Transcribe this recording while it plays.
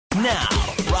Now,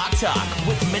 Rock Talk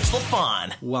with Mitch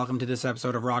LaFon. Welcome to this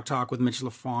episode of Rock Talk with Mitch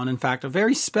LaFon. In fact, a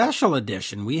very special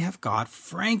edition. We have got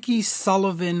Frankie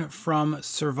Sullivan from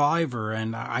Survivor,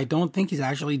 and I don't think he's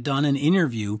actually done an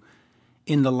interview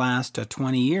in the last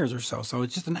 20 years or so. So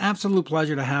it's just an absolute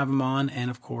pleasure to have him on,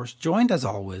 and of course, joined as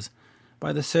always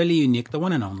by the seul et unique, the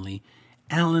one and only,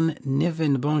 Alan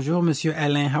Niven. Bonjour, Monsieur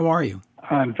Alain. How are you?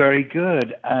 I'm very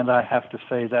good, and I have to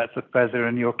say that's a feather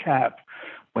in your cap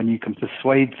when you can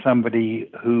persuade somebody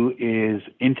who is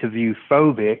interview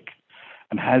phobic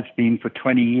and has been for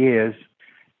 20 years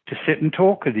to sit and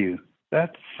talk with you.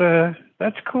 That's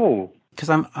cool. Because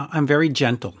I'm very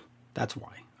gentle. That's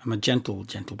why. I'm a gentle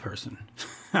person.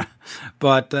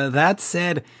 But that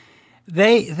said,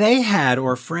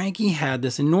 Frankie had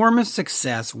this enormous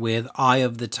success with Eye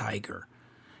of the Tiger.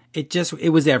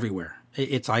 It was everywhere.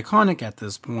 It's iconic at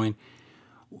this point.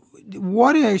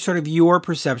 What are sort of your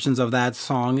perceptions of that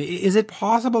song? Is it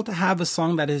possible to have a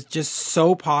song that is just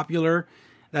so popular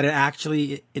that it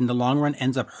actually, in the long run,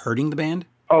 ends up hurting the band?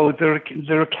 Oh, there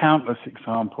are countless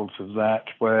examples of that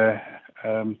where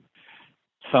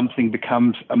something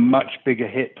becomes a much bigger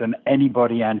hit than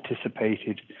anybody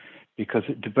anticipated because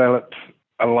it develops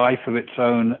a life of its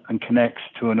own and connects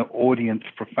to an audience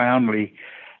profoundly,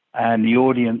 and the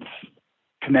audience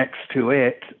connects to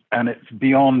it, and it's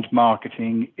beyond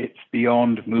marketing, it's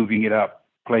beyond moving it up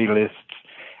playlists.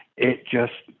 It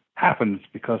just happens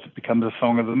because it becomes a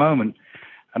song of the moment.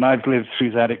 And I've lived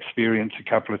through that experience a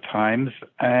couple of times,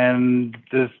 and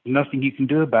there's nothing you can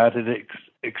do about it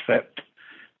except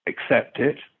accept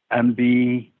it and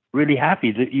be really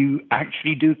happy that you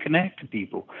actually do connect to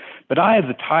people. But Eye of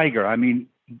the Tiger, I mean,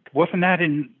 wasn't that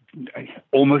in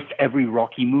almost every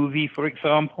Rocky movie, for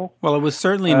example? Well, it was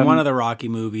certainly in one of the Rocky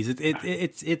movies.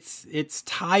 It's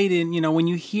tied in. You know, when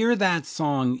you hear that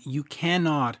song, you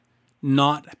cannot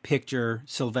not picture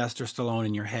Sylvester Stallone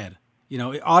in your head. You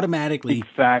know, automatically,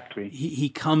 exactly, he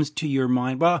comes to your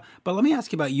mind. Well, but let me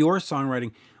ask you about your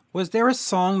songwriting. Was there a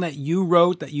song that you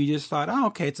wrote that you just thought, oh,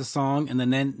 okay, it's a song, and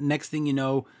then next thing you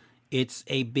know, it's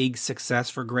a big success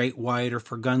for Great White or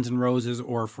for Guns N' Roses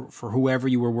or for whoever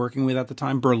you were working with at the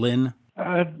time, Berlin?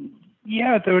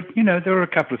 Yeah, there were a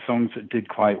couple of songs that did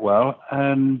quite well,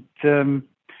 and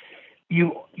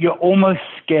you're almost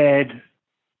scared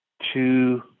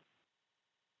to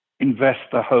invest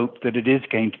the hope that it is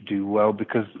going to do well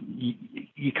because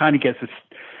you kind of get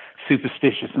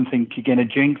superstitious and think you're going to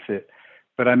jinx it.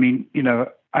 But I mean, you know,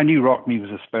 I knew Rock Me was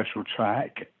a special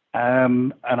track.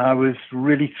 And I was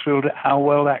really thrilled at how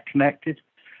well that connected.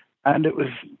 And it was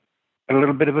a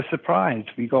little bit of a surprise.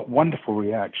 We got wonderful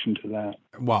reaction to that.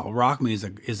 Wow, Rock Me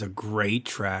is a great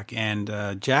track.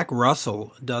 And Jack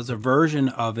Russell does a version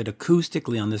of it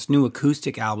acoustically on this new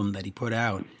acoustic album that he put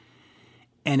out.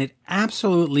 And it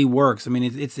absolutely works. I mean,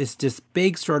 it's this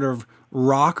big sort of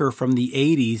rocker from the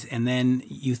 80s. And then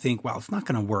you think, well, it's not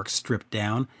going to work stripped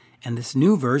down. And this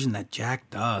new version that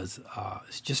Jack does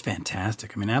is just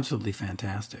fantastic. I mean, absolutely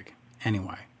fantastic.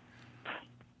 Anyway.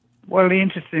 Well, the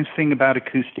interesting thing about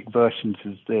acoustic versions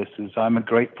is I'm a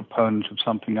great proponent of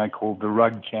something I call the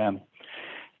rug jam.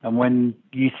 And when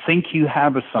you think you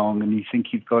have a song and you think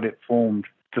you've got it formed,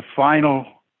 the final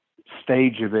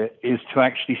stage of it is to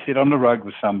actually sit on the rug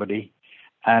with somebody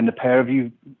and the pair of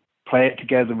you play it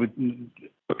together with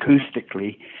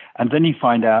acoustically, and then you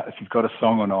find out if you've got a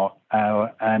song or not,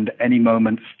 and any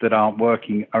moments that aren't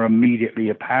working are immediately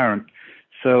apparent.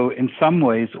 So in some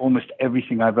ways, almost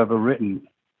everything I've ever written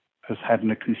has had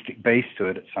an acoustic base to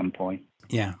it at some point.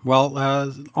 Yeah, well,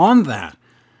 on that,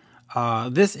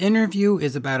 this interview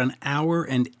is about an hour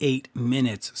and 8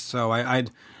 minutes, so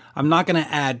I'm not going to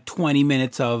add 20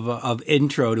 minutes of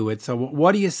intro to it. So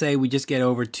what do you say we just get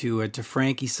over to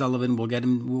Frankie Sullivan?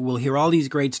 We'll hear all these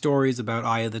great stories about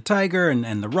Eye of the Tiger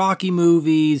and the Rocky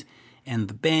movies and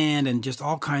the band and just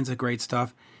all kinds of great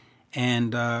stuff.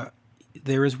 And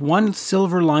there is one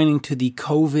silver lining to the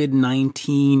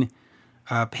COVID-19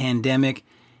 pandemic.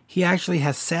 He actually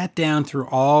has sat down through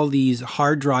all these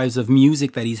hard drives of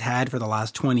music that he's had for the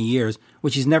last 20 years,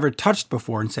 which he's never touched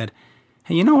before, and said,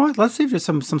 hey, you know what? Let's see if there's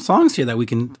some songs here that we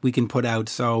can put out.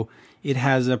 So it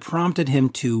has prompted him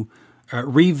to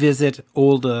revisit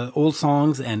old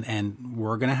songs, and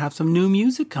we're going to have some new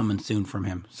music coming soon from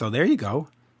him. So there you go.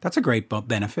 That's a great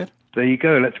benefit. There you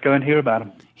go. Let's go and hear about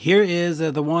him. Here is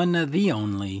the one, the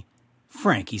only,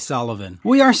 Frankie Sullivan.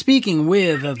 We are speaking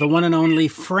with the one and only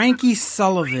Frankie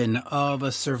Sullivan of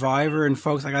a Survivor. And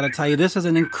folks, I got to tell you, this is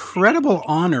an incredible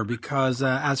honor because,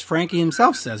 as Frankie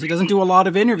himself says, he doesn't do a lot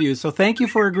of interviews. So thank you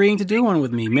for agreeing to do one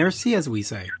with me. Merci, as we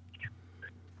say.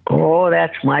 Oh,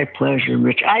 that's my pleasure,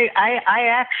 Rich. I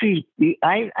actually,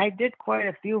 I did quite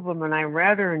a few of them and I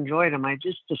rather enjoyed them. I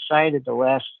just decided the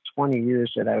last 20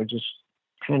 years that I would just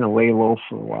kind of lay low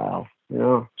for a while, you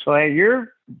know? So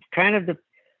you're kind of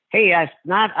hey, I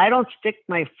don't stick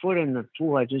my foot in the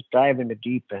pool. I just dive in the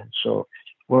deep end. So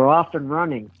we're off and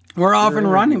running. We're off and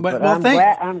running, but well,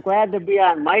 I'm glad to be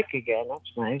on mic again.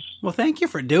 That's nice. Well, thank you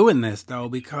for doing this, though,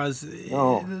 because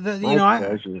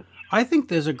I think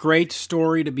there's a great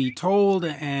story to be told,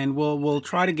 and we'll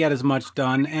try to get as much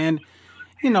done. And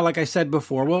like I said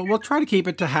before, we'll try to keep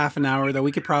it to half an hour, though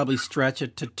we could probably stretch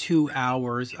it to 2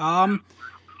 hours.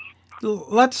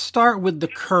 Let's start with the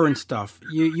current stuff.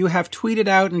 You have tweeted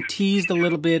out and teased a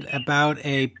little bit about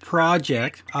a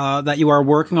project that you are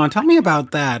working on. Tell me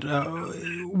about that.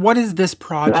 What is this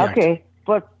project?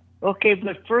 Okay,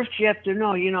 but first you have to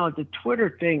know, the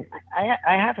Twitter thing.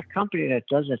 I have a company that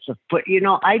does it. So, but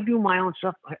I do my own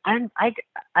stuff.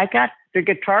 I got the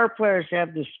guitar players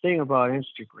have this thing about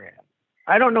Instagram.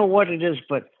 I don't know what it is,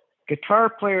 but guitar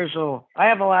players I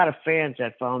have a lot of fans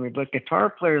that follow me, but guitar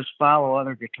players follow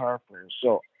other guitar players.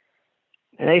 So,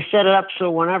 and they set it up so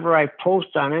whenever I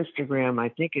post on Instagram, I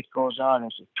think it goes out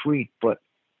as a tweet. But,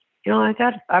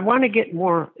 I want to get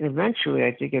more, eventually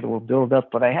I think it will build up,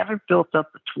 but I haven't built up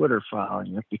a Twitter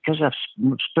following yet because I've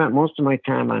spent most of my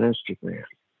time on Instagram.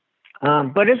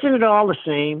 But isn't it all the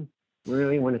same,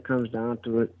 really, when it comes down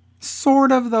to it?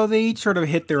 Sort of, though. They each sort of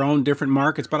hit their own different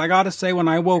markets. But I got to say, when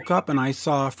I woke up and I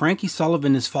saw Frankie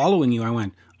Sullivan is following you, I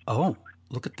went, oh,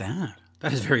 look at that.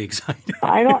 That is very exciting.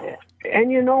 I don't,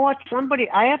 and you know what?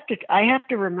 I have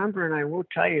to remember, and I will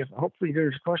tell you, hopefully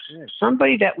there's a question.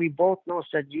 Somebody that we both know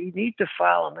said, you need to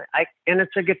follow me. And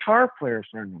it's a guitar player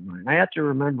friend of mine. I have to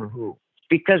remember who,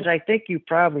 because I think you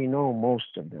probably know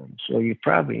most of them. So you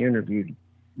probably interviewed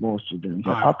most of them,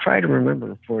 but I'll try to remember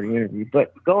before the interview.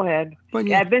 But go ahead.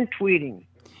 I've been tweeting.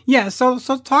 Yeah, so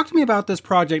talk to me about this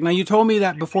project. Now, you told me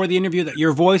that before the interview that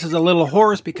your voice is a little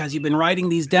hoarse because you've been writing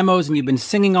these demos and you've been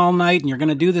singing all night, and you're going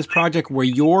to do this project where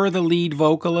you're the lead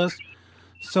vocalist.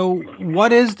 So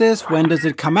what is this? When does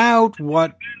it come out?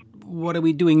 What are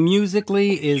we doing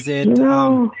musically? Is it...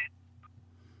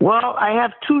 Well, I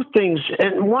have two things,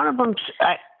 and one of them,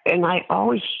 I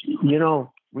always,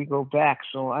 we go back,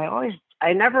 so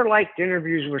I never liked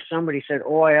interviews where somebody said,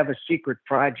 oh, I have a secret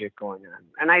project going on.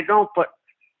 And I don't, but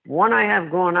one I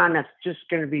have going on that's just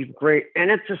going to be great.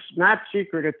 And it's not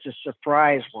secret, it's a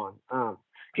surprise one.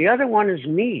 The other one is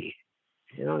me.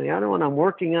 The other one I'm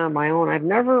working on my own. I've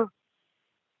never,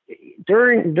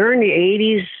 during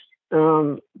the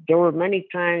 80s, there were many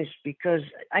times, because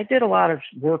I did a lot of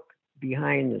work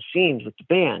behind the scenes with the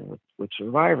band, with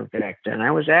Survivor back then.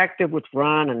 I was active with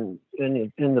Ron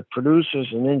and the producers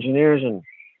and engineers and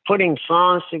putting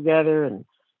songs together and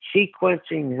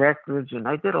sequencing records, and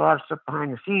I did a lot of stuff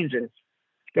behind the scenes. And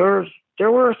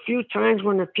there were a few times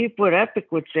when the people at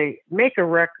Epic would say, make a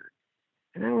record.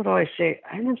 And I would always say,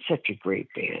 I'm in such a great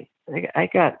band. I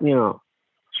got,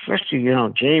 especially,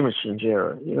 Jameson's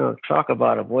era, talk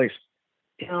about a voice.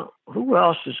 Who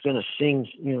else is going to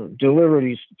sing, deliver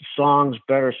these songs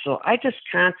better? So I just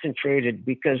concentrated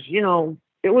because,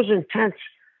 it was intense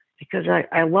because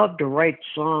I loved to write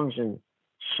songs, and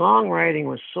songwriting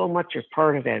was so much a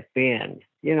part of that band,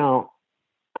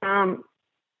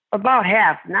 about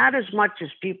half, not as much as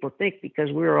people think, because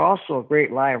we were also a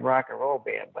great live rock and roll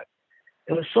band, but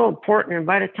it was so important. And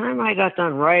by the time I got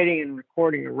done writing and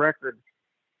recording a record,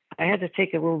 I had to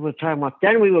take a little bit of time off.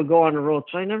 Then we would go on the road,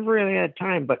 so I never really had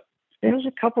time. But there was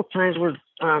a couple times where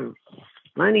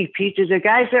Lenny Peaches, the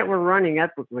guys that were running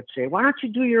Epic would say, why don't you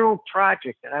do your own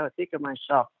project? And I would think of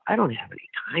myself, I don't have any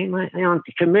time. I'm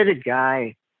a committed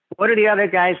guy. What are the other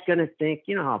guys going to think?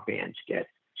 You know how bands get,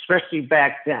 especially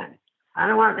back then. I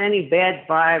don't want any bad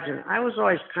vibes. And I was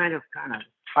always kind of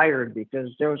tired because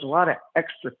there was a lot of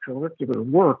extracurricular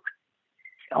work.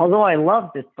 Although I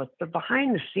loved it, but the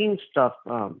behind the scenes stuff,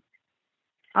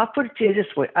 I'll put it to you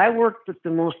this way. I worked with the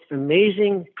most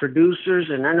amazing producers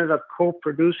and ended up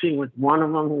co-producing with one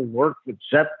of them who worked with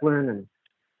Zeppelin and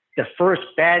the first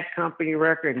Bad Company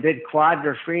record, and did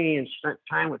Quadrophenia and spent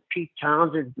time with Pete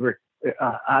Townsend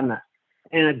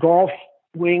in a Golf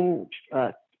Wing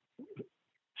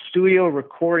studio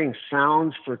recording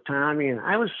sounds for Tommy. And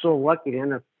I was so lucky to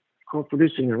end up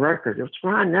co-producing the record. It's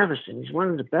Ron Nevison. He's one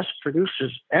of the best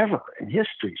producers ever in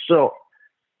history. So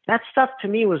that stuff to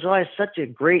me was always such a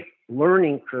great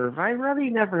learning curve. I really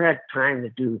never had time to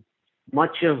do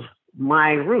much of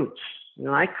my roots.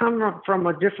 I come from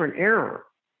a different era.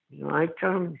 My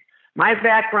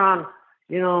background,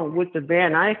 with the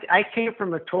band, I came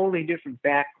from a totally different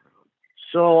background.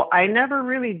 So I never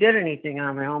really did anything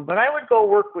on my own, but I would go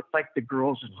work with like the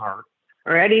Girls in Heart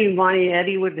or Eddie Money.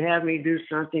 Eddie would have me do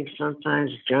something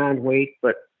sometimes, John Waite,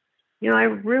 but I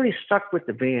really stuck with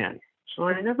the band. So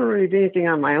I never really did anything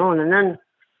on my own. And then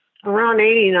around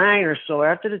 89 or so,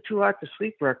 after the Too Hot to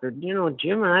Sleep record,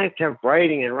 Jim and I kept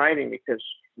writing and writing because,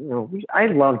 I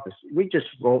loved this. We just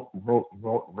wrote.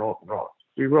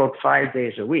 We wrote 5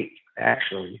 days a week,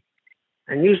 actually.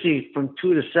 And usually from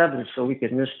 2 to 7 so we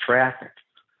could miss traffic.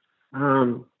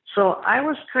 So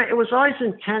it was always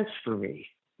intense for me.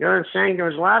 You know what I'm saying?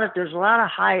 There's a lot of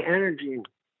high energy and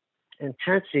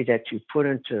intensity that you put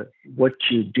into what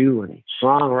you do in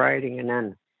songwriting. And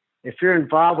then if you're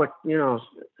involved with,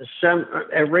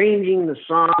 arranging the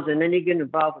songs, and then you get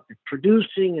involved with the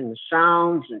producing and the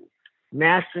sounds and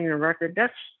mastering a record,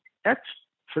 that's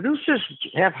producers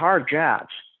have hard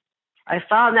jobs. I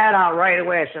found that out right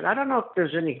away. I said, I don't know if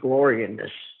there's any glory in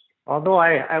this. Although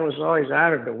I was always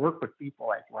honored to work with people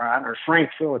like Ron or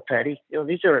Frank Filippetti.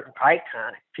 These are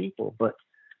iconic people, but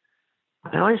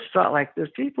I always felt like those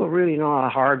people really know how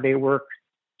hard they work.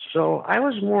 So I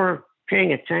was more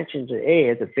paying attention to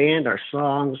the band, our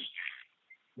songs.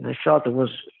 And I felt it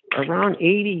was around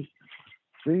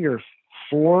 83 or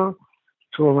 4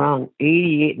 to around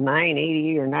 88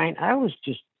 or 9. I was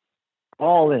just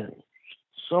all in.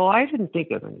 So I didn't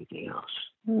think of anything else.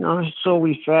 So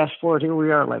we fast forward, here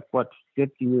we are,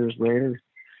 50 years later,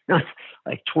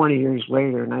 like 20 years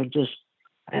later. And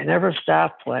I never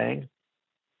stopped playing.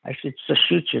 I should just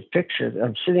shoot you a picture.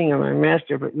 I'm sitting on my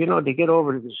master, but to get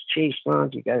over to this Chase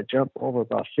Lounge, you got to jump over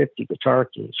about 50 guitar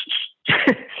cases.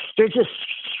 They're just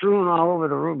strewn all over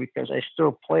the room because I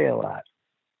still play a lot.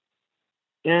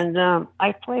 And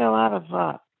I play a lot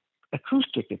of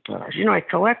acoustic guitars. I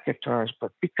collect guitars,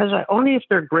 but because only if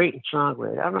they're great and sound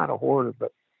great. I'm not a hoarder,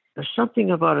 but there's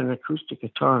something about an acoustic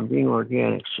guitar and being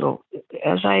organic. So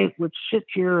as I would sit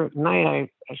here at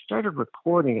night, I started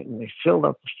recording it, and they filled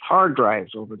up hard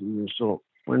drives over the years. So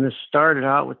when this started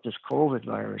out with this COVID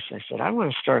virus, I said, I'm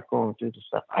going to start going through this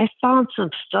stuff. I found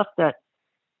some stuff that,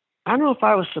 I don't know if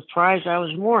I was surprised. I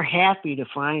was more happy to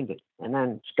find it and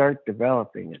then start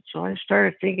developing it. So I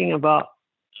started thinking about,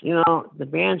 the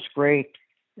band's great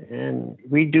and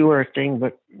we do our thing,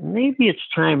 but maybe it's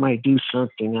time I do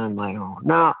something on my own.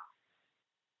 Now,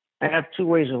 I have two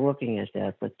ways of looking at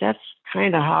that, but that's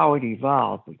kind of how it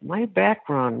evolved. My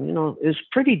background, is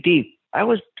pretty deep. I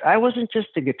wasn't just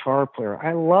a guitar player.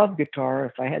 I love guitar.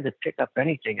 If I had to pick up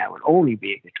anything, I would only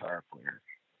be a guitar player.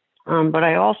 But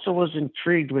I also was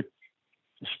intrigued with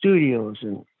the studios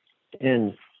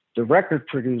and the record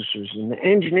producers and the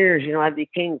engineers. I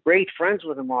became great friends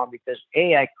with them all because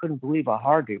I couldn't believe how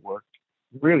hard they worked.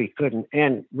 Really couldn't.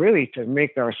 And really to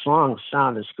make our songs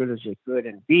sound as good as they could,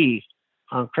 and B,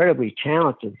 how incredibly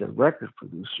talented the record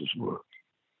producers were.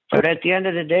 But at the end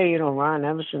of the day, Ron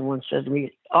Emerson once said to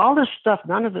me, all this stuff,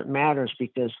 none of it matters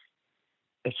because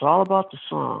it's all about the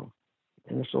song.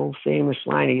 And this old famous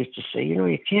line he used to say,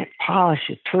 you can't polish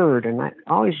a turd. And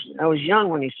I was young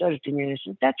when he said it to me, and I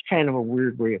said, that's kind of a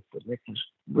weird way of putting it because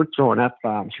we're throwing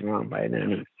F-bombs around by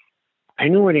then. And I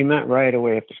knew what he meant right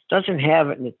away. If it doesn't have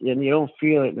it and you don't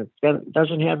feel it and it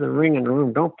doesn't have the ring in the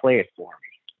room, don't play it for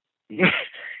me.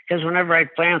 Because whenever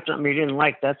I'd play on something he didn't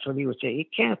like, that's what he would say. You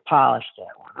can't polish that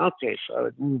one. Okay, so I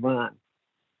would move on.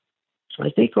 So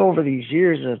I think over these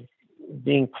years of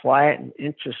being quiet and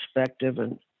introspective,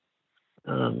 and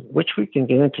which we can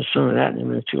get into some of that in a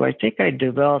minute too, I think I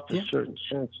developed a certain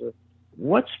sense of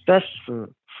what's best for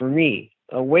me,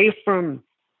 away from,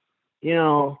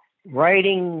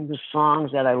 writing the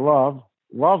songs that I love.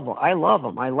 I love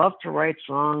them. I love to write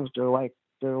songs. They're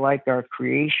like our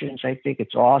creations. I think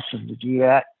it's awesome to do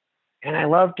that. And I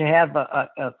love to have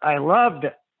I loved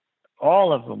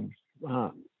all of them,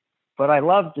 but I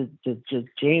loved the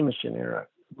Jameson era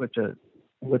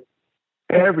with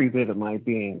every bit of my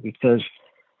being, because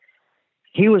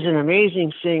he was an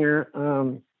amazing singer.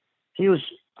 He was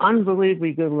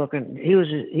unbelievably good looking.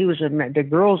 The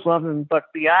girls loved him, but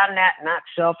beyond that, not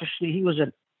selfishly, he was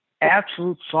an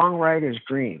absolute songwriter's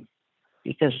dream,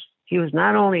 because he was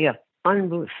not only a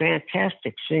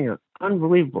fantastic singer,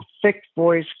 unbelievable thick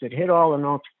voice, could hit all the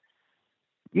notes.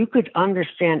 You could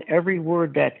understand every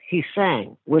word that he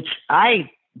sang, which I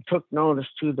took notice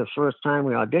to the first time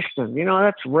we auditioned him.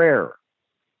 That's rare.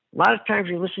 A lot of times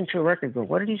you listen to a record and go,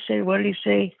 what did he say? What did he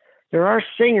say? There are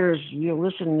singers, you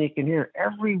listen and you can hear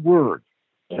every word.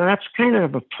 That's kind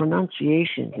of a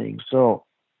pronunciation thing. So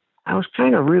I was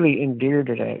kind of really endeared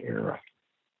to that era.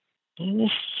 And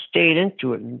just stayed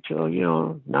into it until,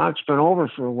 now it's been over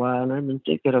for a while, and I've been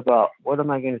thinking about what am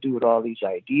I going to do with all these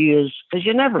ideas? Because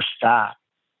you never stop.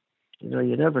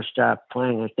 You never stop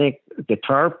playing. I think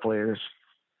guitar players,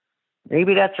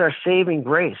 maybe that's our saving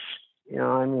grace.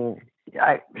 I mean,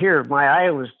 my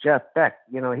idol was Jeff Beck.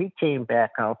 He came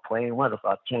back out playing,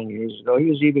 about 10 years ago. He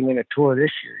was even going to tour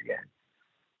this year again.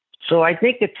 So I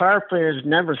think guitar players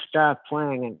never stop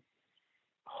playing. And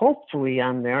hopefully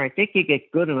I'm there. I think you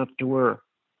get good enough to where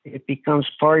it becomes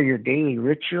part of your daily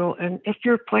ritual. And if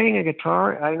you're playing a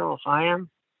guitar, I know if I am,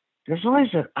 there's always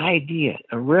an idea,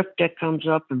 a riff that comes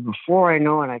up. And before I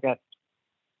know it, I got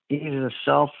either a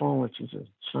cell phone, which is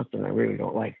something I really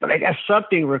don't like, but I got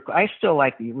something. I still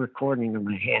like the recording in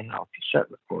my handheld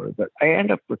cassette recorder, but I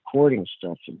end up recording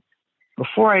stuff. And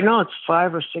before I know it's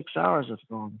 5 or 6 hours have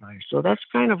gone by. So that's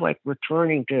kind of like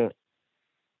returning to,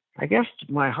 I guess,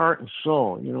 to my heart and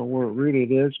soul, where it really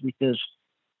is, because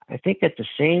I think at the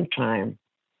same time,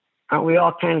 aren't we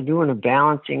all kind of doing a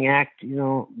balancing act,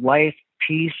 life,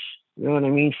 peace, you know what I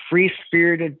mean?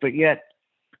 Free-spirited, but yet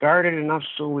guarded enough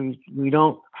so we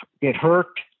don't get hurt.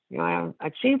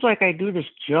 It seems like I do this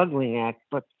juggling act,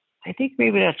 but I think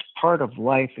maybe that's part of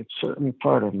life. It's certainly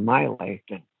part of my life.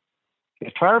 And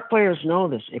guitar players know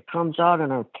this. It comes out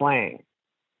in our playing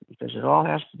because it all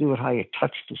has to do with how you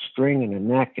touch the string and the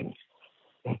neck. And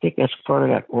I think that's part of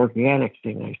that organic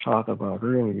thing I talked about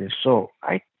earlier. So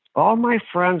all my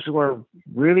friends who are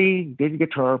really good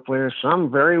guitar players, some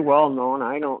very well known,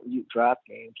 I don't drop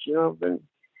names, have been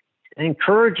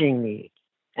encouraging me.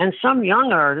 And some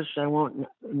young artists, I won't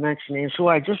mention names, who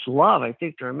I just love. I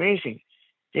think they're amazing.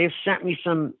 They've sent me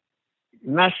some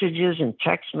messages and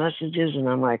text messages, and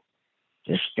I'm like,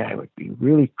 this guy would be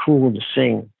really cool to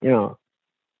sing,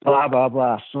 blah, blah,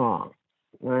 blah song.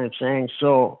 You know what I'm saying?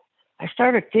 So I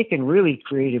started thinking really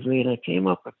creatively, and I came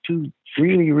up with 2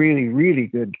 really, really, really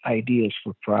good ideas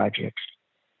for projects.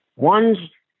 One's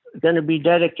going to be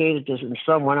dedicated to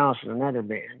someone else in another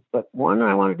band, but one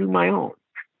I want to do my own.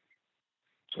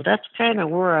 So that's kind of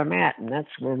where I'm at, and that's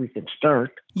where we can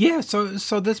start. Yeah, so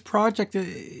this project,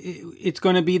 it's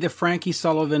going to be the Frankie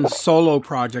Sullivan solo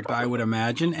project, I would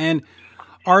imagine. And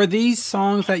are these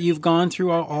songs that you've gone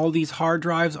through all these hard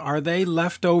drives, are they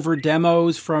leftover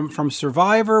demos from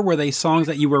Survivor? Were they songs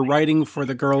that you were writing for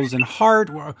the Girls in Heart?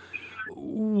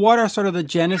 What are sort of the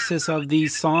genesis of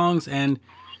these songs? And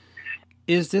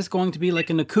is this going to be like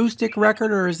an acoustic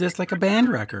record, or is this like a band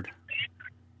record?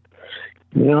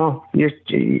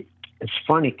 It's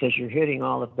funny because you're hitting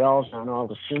all the bells on all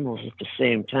the cymbals at the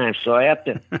same time. So you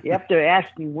have to ask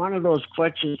me one of those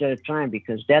questions at a time,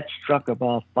 because that struck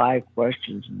about 5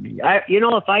 questions in me.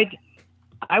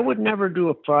 I would never do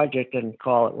a project and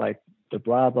call it like the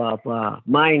blah, blah, blah,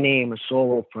 my name, a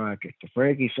solo project, the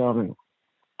Frankie Sullivan.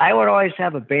 I would always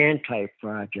have a band type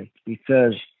project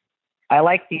because I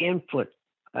like the input.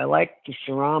 I like to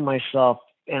surround myself,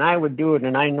 and I would do it.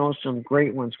 And I know some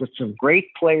great ones with some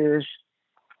great players.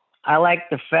 I like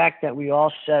the fact that we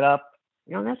all set up.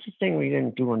 That's the thing we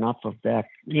didn't do enough of back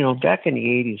in the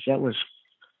 80s. That was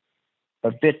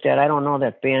a bit that I don't know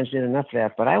that bands did enough of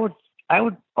that. But I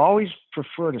would always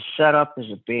prefer to set up as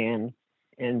a band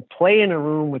and play in a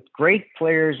room with great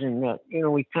players, and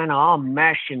we kind of all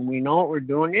mesh and we know what we're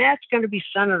doing. Yeah, it's going to be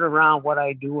centered around what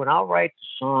I do, and I'll write the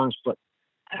songs, but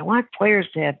I want players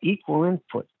to have equal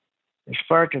input as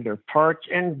far as their parts,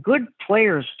 and good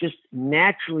players just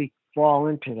naturally fall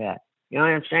into that. You know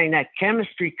what I'm saying? That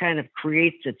chemistry kind of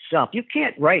creates itself. You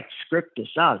can't script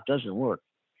this out. It doesn't work.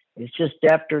 It's just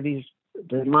after the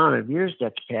amount of years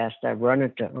that's passed, I've run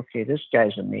into, okay, this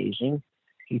guy's amazing.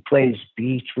 He plays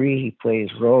B3, he plays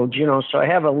Rhodes, so I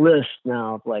have a list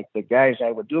now of like the guys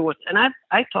I would do it with. And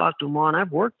I talked to them on,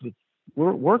 I've worked with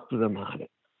them on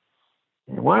it.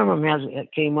 And one of them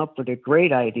came up with a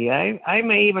great idea. I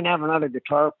may even have another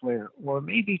guitar player, or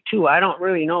maybe 2. I don't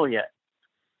really know yet.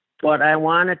 But I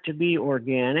want it to be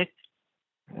organic.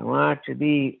 I want it to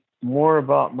be more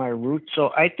about my roots.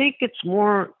 So I think it's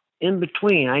more in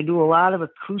between. I do a lot of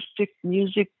acoustic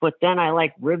music, but then I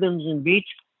like rhythms and beats,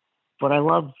 but I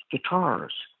love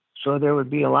guitars. So there would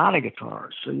be a lot of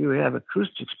guitars. So you would have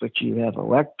acoustics, but you have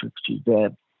electrics. You'd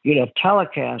have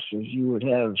Telecasters. You would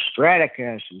have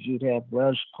Stratocasters. You'd have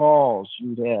Les Pauls.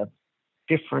 You'd have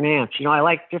different amps. I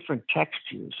like different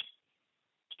textures.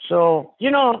 So,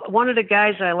 one of the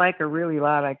guys I like a really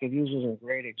lot, I could use as a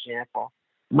great example,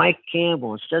 Mike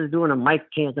Campbell. Instead of doing the Mike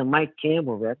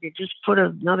Campbell record, just put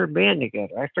another band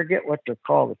together. I forget what they're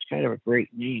called. It's kind of a great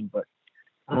name, but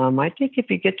I think if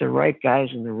you get the right guys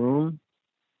in the room,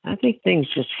 I think things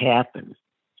just happen.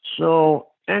 So,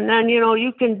 and then,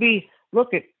 you can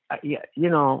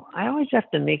I always have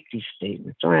to make these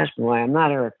statements. Don't ask me why. I'm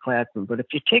not Eric Clapton, but if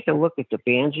you take a look at the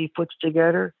bands he puts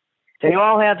together, they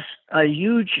all have a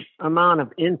huge amount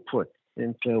of input.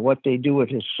 into what they do with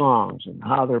his songs and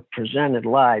how they're presented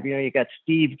live. You know, you got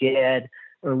Steve Gadd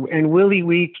and Willie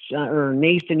Weeks or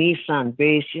Nathan East on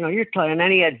bass. You know, you're talking, and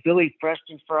then he had Billy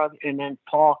Preston and then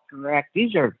Paul Carrack.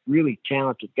 These are really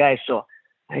talented guys. So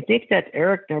I think that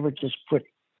Eric never just put,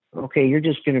 okay, you're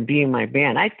just going to be in my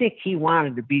band. I think he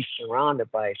wanted to be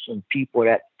surrounded by some people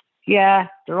that, yeah,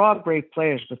 they're all great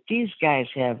players, but these guys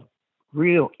have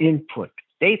real input.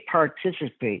 They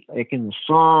participate, like in the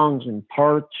songs and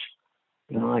parts,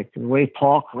 you know, like the way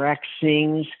Paul Carrack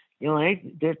sings. You know,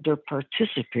 they're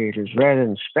participators rather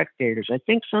than spectators. I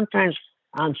think sometimes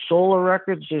on solo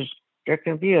records, there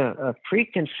can be a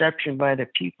preconception by the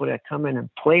people that come in and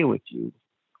play with you,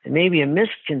 and maybe a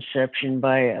misconception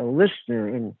by a listener.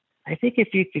 And I think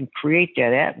if you can create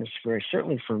that atmosphere,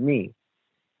 certainly for me,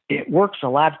 it works a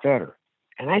lot better.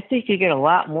 And I think you get a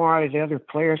lot more out of the other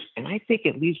players. And I think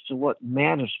it leads to what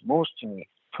matters most to me,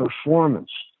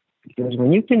 performance. Because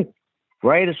when you can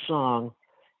write a song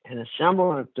and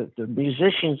assemble the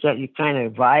musicians that you kind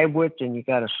of vibe with and you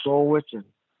got a soul with, and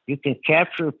you can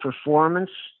capture a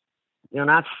performance, you know,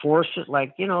 not force it,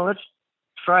 like, you know, let's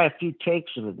try a few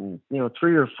takes of it and, you know,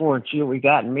 3 or 4 and see what we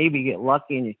got, and maybe get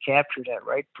lucky and you capture that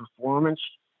right performance.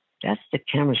 That's the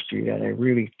chemistry that I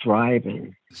really thrive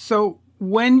in. So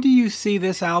when do you see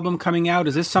this album coming out?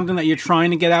 Is this something that you're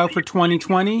trying to get out for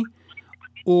 2020?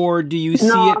 Or do you see it?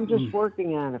 No, I'm just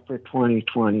working on it for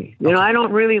 2020. You know, I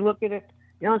don't really look at it.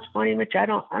 You know, it's funny, Mitch. I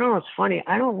don't know. It's funny.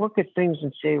 I don't look at things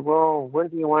and say, well, when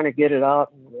do you want to get it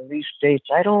out and release dates?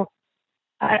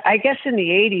 I guess in the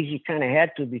 80s you kind of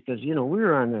had to, because, you know, we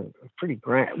were on a pretty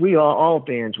all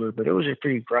bands were, but it was a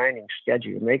pretty grinding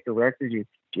schedule. You make a record, you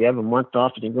have a month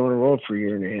off, and you go on the road for a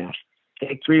year and a half.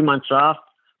 Take 3 months off,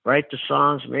 write the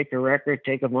songs, make a record,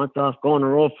 take a month off, go on the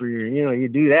road for a year. You know, you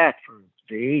do that for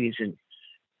the 80s. And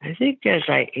I think as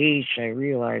I aged, I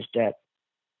realized that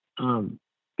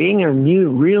being a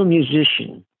real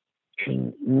musician,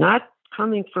 and not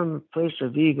coming from a place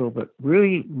of ego, but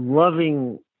really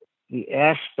loving the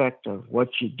aspect of what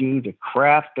you do, the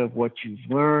craft of what you've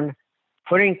learned,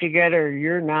 putting together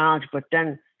your knowledge, but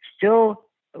then still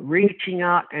reaching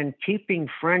out and keeping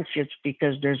friendships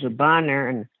because there's a bond there,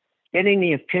 and getting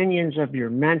the opinions of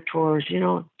your mentors. You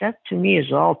know, that to me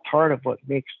is all part of what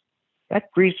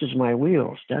that greases my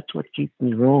wheels. That's what keeps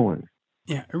me rolling.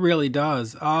 Yeah, it really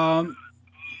does.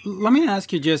 Let me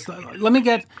ask you let me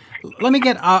get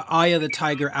Eye of the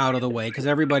Tiger out of the way, because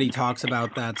everybody talks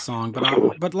about that song,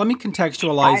 but let me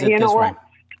contextualize it this way.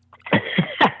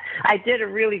 I did a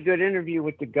really good interview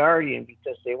with The Guardian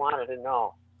because they wanted to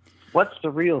know what's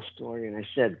the real story, and I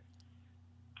said,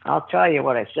 I'll tell you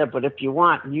what I said, but if you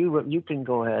want, you can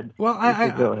go ahead. Well,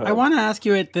 I want to ask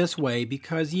you it this way,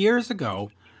 because years ago,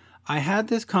 I had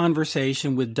this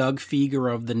conversation with Doug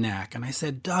Fieger of The Knack, and I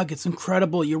said, Doug, it's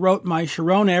incredible. You wrote My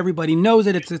Sharona. Everybody knows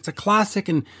it. It's a classic,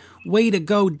 and way to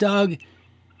go, Doug.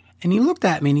 And he looked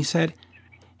at me and he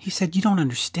said, you don't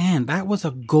understand. That was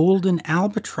a golden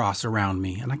albatross around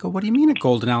me. And I go, what do you mean a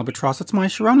golden albatross? It's My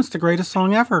Sharona. It's the greatest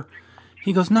song ever.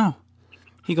 He goes, no.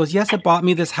 He goes, yes, it bought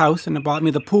me this house, and it bought me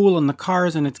the pool and the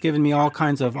cars, and it's given me all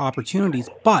kinds of opportunities,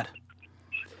 but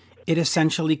it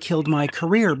essentially killed my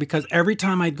career, because every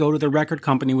time I'd go to the record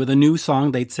company with a new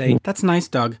song, they'd say, that's nice,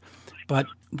 Doug, but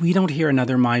we don't hear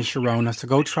another My Sharona, so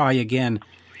go try again.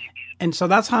 And so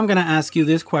that's how I'm going to ask you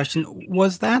this question.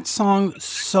 Was that song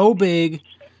so big,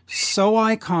 so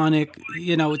iconic?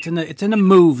 You know, it's in a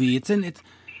movie. It's in a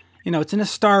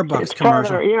Starbucks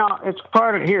commercial. It's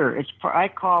part of here. I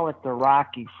call it the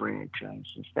Rocky franchise.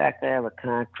 In fact, I have a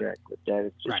contract with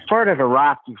that. It's part of the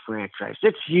Rocky franchise.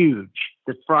 It's huge.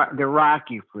 The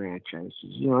Rocky franchises.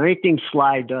 You know, anything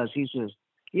Sly does, he's just,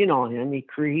 you know him.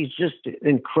 He's just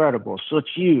incredible. So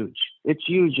it's huge. It's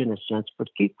huge in a sense. But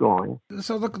keep going.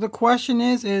 So the question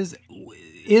is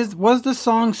was the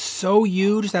song so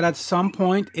huge that at some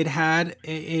point it had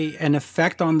an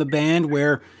effect on the band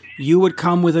where you would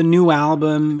come with a new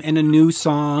album and a new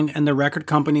song, and the record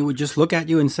company would just look at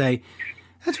you and say,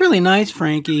 that's really nice,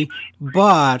 Frankie,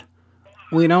 but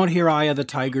we don't hear Eye of the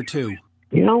Tiger 2.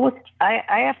 You know what?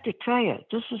 I have to tell you,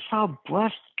 this is how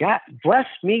blessed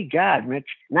me God, Mitch,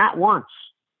 not once.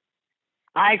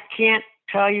 I can't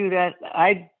tell you that.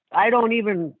 I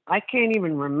can't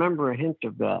even remember a hint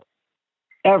of that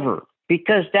ever,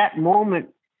 because that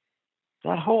moment,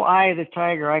 that whole Eye of the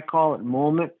Tiger, I call it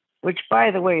moment, which,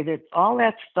 by the way, that all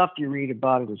that stuff you read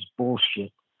about it is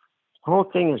bullshit. The whole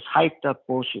thing is hyped up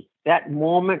bullshit. That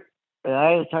moment, the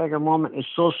Eye of the Tiger moment, is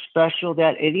so special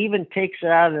that it even takes it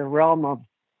out of the realm of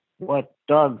what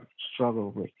Doug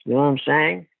struggled with. You know what I'm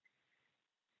saying?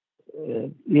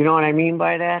 You know what I mean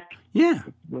by that? Yeah.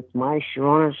 with my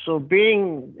Sharona. So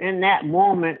being in that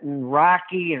moment and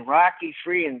Rocky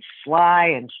 3 and Sly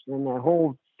and the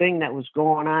whole thing that was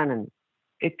going on, and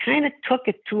it kind of took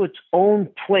it to its own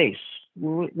place.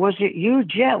 Was it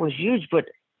huge? Yeah, it was huge, but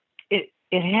it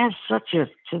has such a,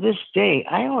 to this day,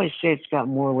 I always say it's got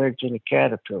more legs than a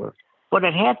caterpillar, but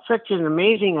it had such an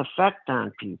amazing effect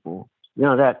on people,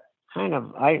 that kind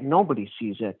of, nobody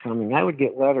sees that coming. I would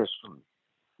get letters from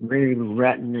Mary Lou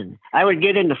Retton, and I would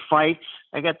get into fights.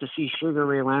 I got to see Sugar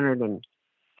Ray Leonard and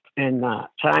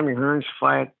Tommy Hearns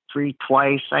fight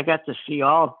twice. I got to see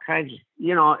all kinds of,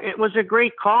 it was a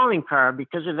great calling card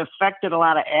because it affected a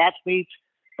lot of athletes,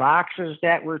 boxers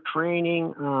that were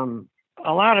training,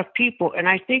 a lot of people. And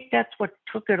I think that's what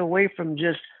took it away from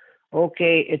just,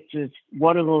 okay, it's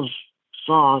one of those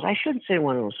songs. I shouldn't say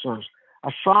one of those songs.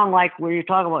 A song like where you're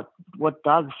talking about what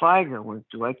Doug Feiger went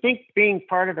through. I think being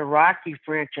part of the Rocky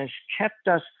franchise kept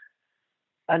us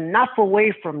enough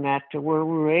away from that to where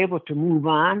we were able to move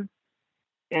on.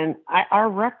 And our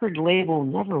record label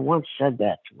never once said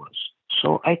that to us.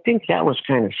 So I think that was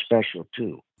kind of special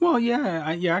too. Well,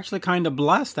 yeah, you're actually kind of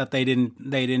blessed that they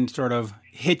didn't sort of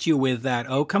hit you with that.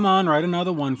 Oh, come on, write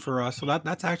another one for us. So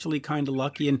that's actually kind of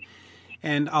lucky.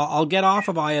 And I'll get off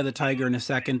of Eye of the Tiger in a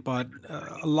second, but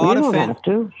a lot of fans.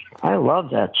 I love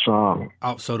that song.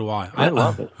 Oh, so do I. I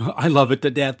love it. I love it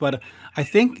to death. But I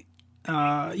think the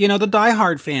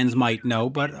diehard fans might know,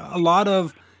 but a lot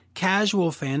of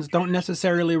casual fans don't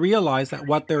necessarily realize that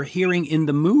what they're hearing in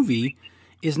the movie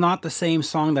is not the same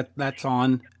song that's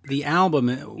on the album.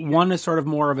 One is sort of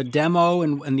more of a demo,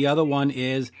 and the other one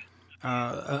is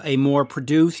a more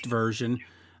produced version.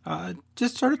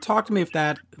 Just sort of talk to me if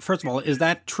that, first of all, is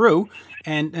that true?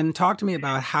 And talk to me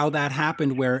about how that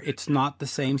happened where it's not the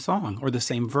same song or the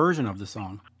same version of the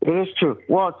song. It is true.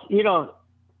 Well,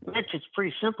 Mitch, it's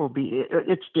pretty simple.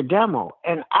 It's the demo.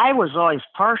 And I was always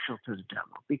partial to the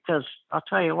demo because I'll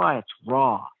tell you why. It's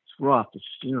raw. It's rough. It's,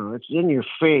 it's in your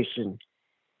face. And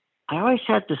I always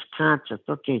had this concept,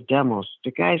 okay, demos,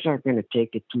 the guys aren't going to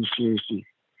take it too seriously.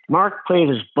 Mark played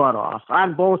his butt off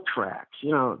on both tracks.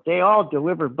 They all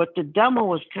delivered, but the demo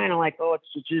was kind of like, oh,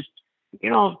 it's just,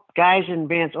 guys in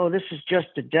bands, oh, this is just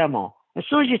a demo. As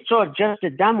soon as you saw just a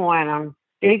demo on them,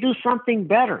 they do something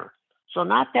better. So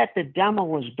not that the demo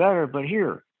was better, but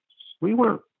here,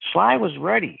 Sly was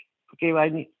ready.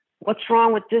 Okay, what's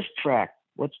wrong with this track?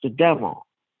 What's the demo?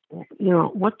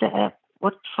 What the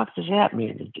fuck does that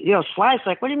mean? Sly's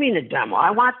like, what do you mean the demo?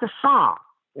 I want the song.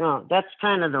 That's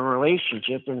kind of the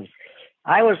relationship. And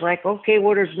I was like, okay,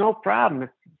 well, there's no problem.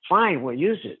 Fine, we'll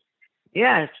use it.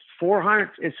 Yeah, it's 4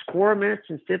 minutes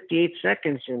and 58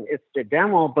 seconds, and it's the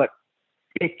demo, but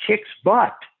it kicks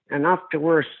butt enough to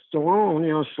where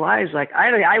Stallone, Sly's like,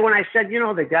 when I said,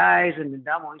 the guys in the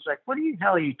demo, he's like, what the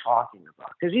hell are you talking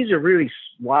about? Because he's a really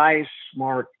wise,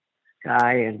 smart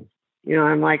guy. And,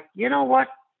 I'm like, you know what?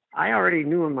 I already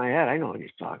knew in my head, I know what he's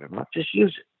talking about. Just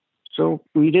use it. So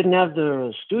we didn't have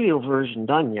the studio version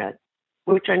done yet,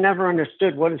 which I never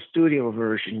understood what a studio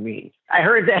version means. I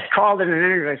heard that called in an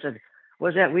interview. I said,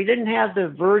 was that we didn't have the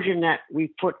version that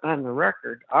we put on the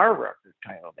record, our record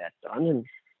title, that done. And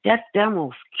that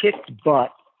demo kicked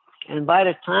butt. And by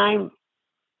the time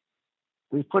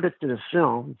we put it to the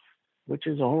film, which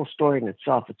is a whole story in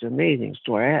itself, it's an amazing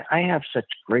story. I have such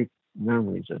great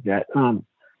memories of that.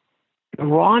 The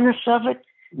rawness of it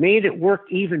made it work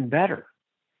even better.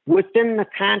 Within the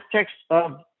context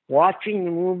of watching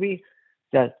the movie,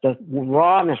 the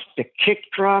rawness, the kick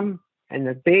drum and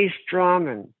the bass drum,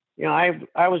 and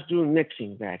I was doing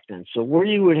mixing back then. So where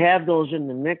you would have those in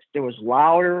the mix, there was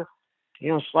louder.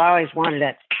 Sly always wanted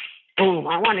that boom.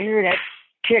 I want to hear that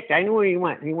kick. I knew where he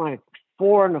went. He wanted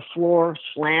 4 on the floor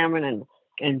slamming,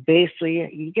 and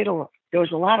basically there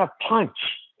was a lot of punch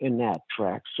in that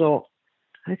track. So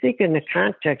I think in the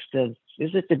context of,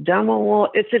 is it the demo?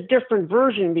 Well, it's a different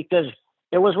version because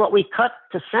it was what we cut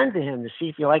to send to him to see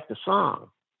if he liked the song.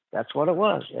 That's what it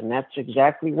was. And that's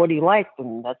exactly what he liked.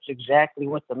 And that's exactly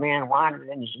what the man wanted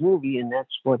in his movie. And that's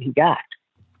what he got.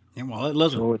 Yeah, well, it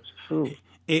wasn't. So it's true.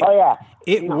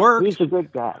 It worked. He's a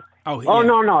good guy. Oh, yeah.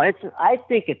 No. I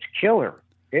think it's killer.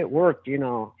 It worked.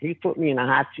 He put me in a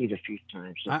hot seat a few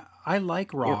times. So. I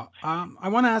like Raw. Yeah. I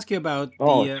want to ask you about it's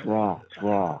Raw. It's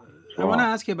Raw. I want to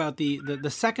ask you about the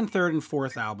second, third, and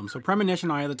fourth album. So Premonition,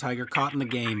 Eye of the Tiger, Caught in the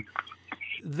Game.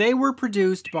 They were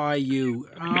produced by you.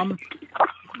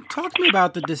 Talk to me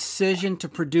about the decision to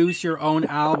produce your own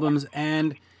albums,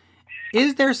 and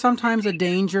is there sometimes a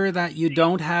danger that you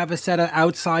don't have a set of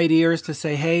outside ears to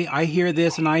say, hey, I hear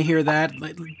this and I hear that?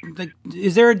 Like,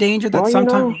 is there a danger that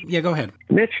sometimes... Yeah, go ahead.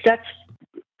 Mitch,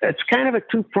 that's kind of a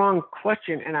two-pronged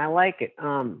question, and I like it.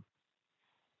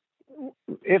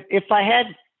 if I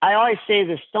had, I always say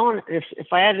this, if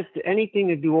I had anything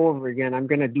to do over again, I'm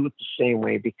going to do it the same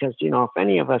way, because, if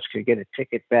any of us could get a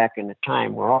ticket back in the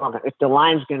time, if the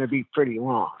line's going to be pretty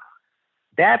long.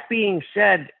 That being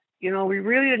said, we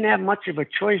really didn't have much of a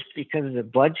choice because of the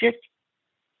budget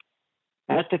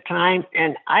at the time.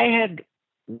 And I had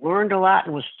learned a lot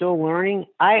and was still learning.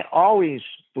 I always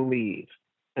believed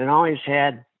and always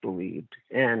had believed.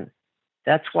 And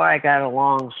that's why I got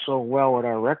along so well with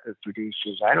our record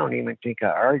producers. I don't even think I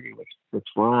argued with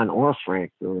Ron or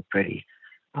Frank Filipetti,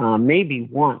 maybe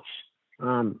once.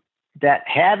 That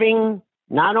having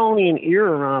not only an ear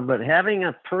around, but having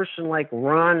a person like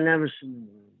Ron Nevison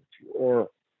or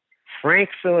Frank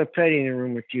Filipetti in the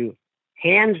room with you,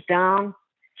 hands down,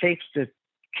 takes the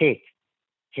cake.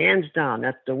 Hands down,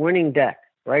 that's the winning deck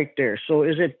right there. So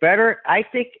is it better? I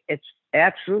think it's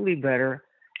absolutely better.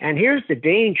 And here's the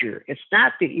danger. It's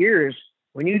not the ears.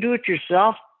 When you do it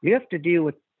yourself, you have to deal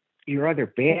with your other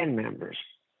band members.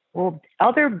 Well,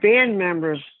 other band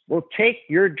members will take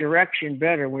your direction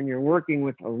better when you're working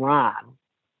with a Ron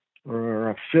or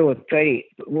a Filipetti.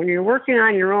 But when you're working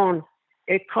on your own,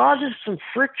 it causes some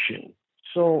friction.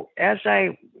 So as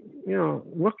I,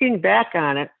 looking back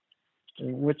on it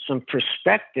with some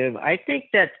perspective, I think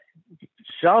that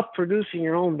self-producing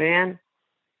your own band,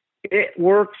 it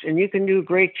works and you can do a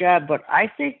great job, but I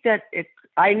think that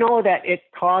I know that it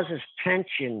causes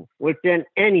tension within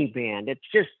any band. It's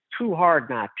just too hard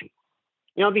not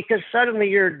to, because suddenly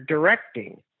you're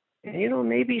directing and,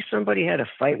 maybe somebody had a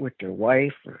fight with their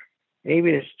wife, or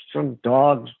maybe it's the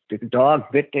dog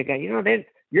bit the guy,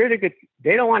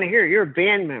 they don't want to hear it. You're a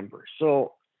band member.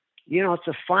 So, it's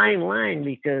a fine line,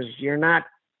 because you're not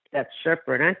that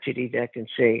separate entity that can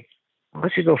say, why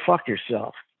don't you go fuck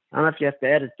yourself? I don't know if you have to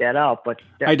edit that out, but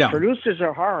I don't. Producers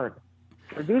are hard.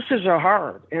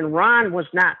 And Ron was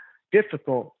not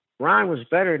difficult. Ron was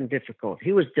better than difficult.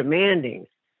 He was demanding.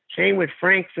 Same with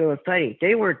Frank Filipetti.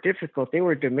 They weren't difficult. They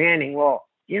were demanding. Well,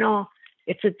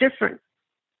 it's a different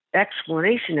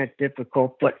explanation at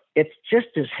difficult, but it's just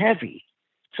as heavy.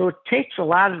 So it takes a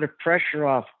lot of the pressure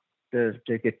off the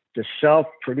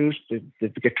self-produced, the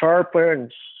guitar player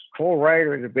and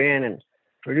co-writer of the band, and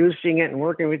producing it and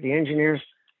working with the engineers.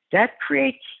 That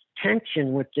creates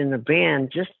tension within the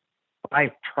band just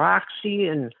by proxy.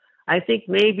 And I think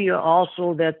maybe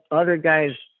also that other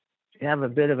guys have a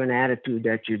bit of an attitude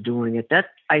that you're doing it. That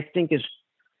I think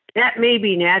that may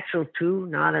be natural too,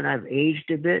 now that I've aged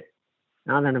a bit.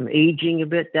 Now that I'm aging a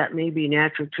bit, that may be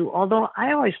natural too. Although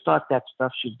I always thought that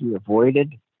stuff should be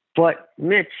avoided. But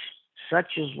Mitch,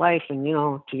 such is life, and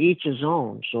to each his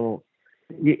own. So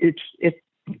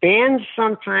bands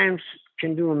sometimes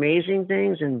can do amazing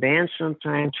things, and bands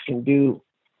sometimes can do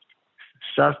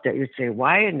stuff that you'd say,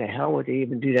 why in the hell would they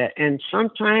even do that? And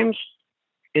sometimes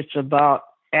it's about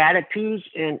attitudes,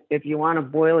 and if you want to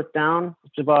boil it down,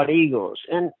 it's about egos.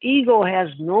 And ego has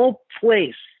no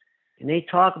place. And they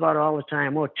talk about it all the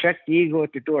time. Oh, check the ego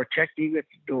at the door. Check the ego at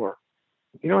the door.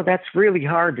 That's really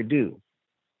hard to do.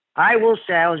 I will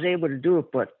say I was able to do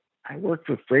it, but I worked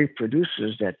with great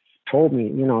producers that told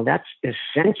me, that's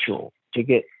essential to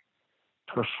get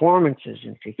performances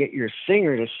and to get your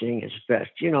singer to sing his best.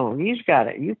 He's got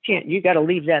it. You got to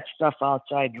leave that stuff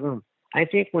outside the room. I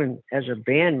think as a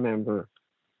band member,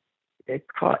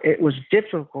 it was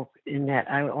difficult in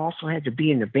that I also had to be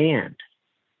in the band.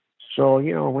 So,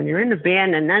 when you're in the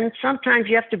band, and then sometimes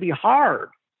you have to be hard.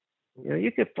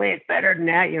 You could play it better than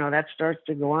that. That starts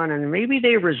to go on. And maybe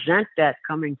they resent that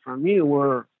coming from you,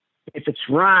 or if it's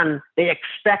Ron, they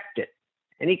expect it.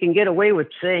 And he can get away with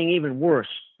saying even worse.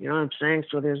 You know what I'm saying?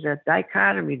 So there's that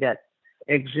dichotomy that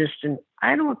exists. And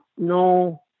I don't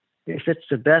know if it's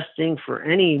the best thing for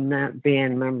any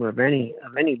band member of any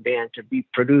band to be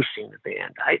producing the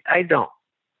band. I don't.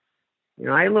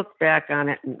 I look back on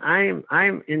it, and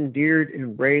I'm endeared,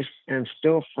 embraced, and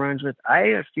still friends with.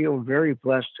 I feel very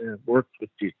blessed to have worked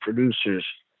with the producers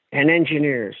and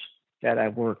engineers that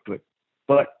I've worked with,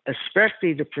 but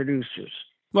especially the producers.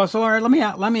 Well, so all right,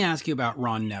 let me ask you about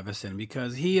Ron Nevison,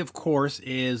 because he, of course,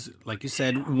 is, like you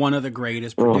said, one of the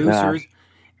greatest producers.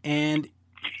 And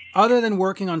other than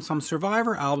working on some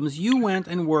Survivor albums, you went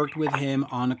and worked with him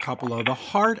on a couple of the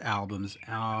Heart albums.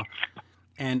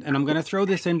 And I'm going to throw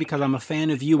this in because I'm a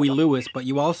fan of Huey Lewis, but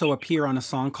you also appear on a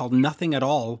song called Nothing at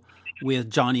All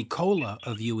with Johnny Cola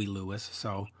of Huey Lewis.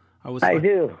 So I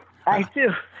do.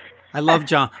 I love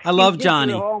John. I love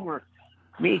Johnny.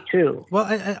 Me too. Well,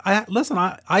 I listen,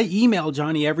 I email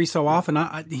Johnny every so often.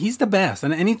 He's the best.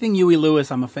 And anything Huey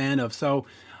Lewis, I'm a fan of. So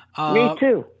me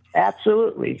too.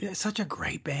 Absolutely. Yeah, such a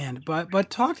great band. But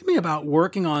talk to me about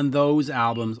working on those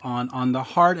albums, on The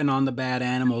Heart and on The Bad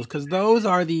Animals, because those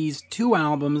are these two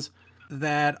albums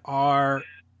that are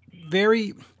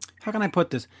very, how can I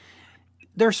put this?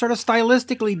 They're sort of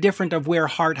stylistically different of where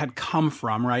Heart had come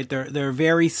from, right? They're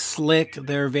very slick,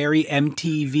 they're very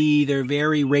MTV, they're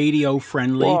very radio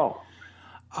friendly. Well,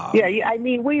 yeah, I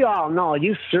mean, we all know,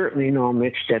 you certainly know,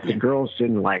 Mitch, that the girls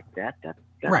didn't like that. That's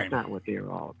Right. not what they're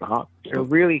all about. They're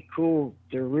really cool.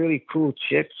 They're really cool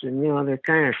chicks, and they're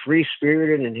kind of free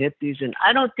spirited and hippies. And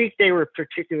I don't think they were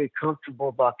particularly comfortable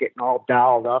about getting all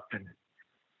dolled up. And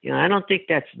I don't think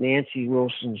that's Nancy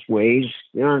Wilson's ways.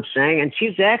 You know what I'm saying? And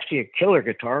she's actually a killer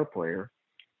guitar player,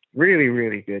 really,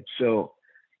 really good. So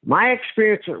my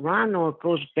experience with Ron, though, it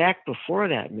goes back before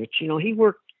that, Mitch. He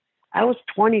worked. I was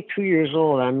 22 years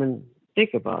old.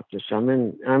 Think about this. I'm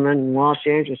in Los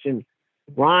Angeles, and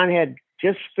Ron had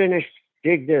just finished,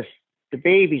 dig this, the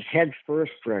Baby's Head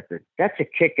First record. That's a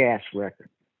kick-ass record.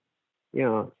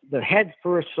 The Head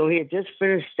First, so he had just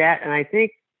finished that, and I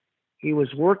think he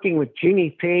was working with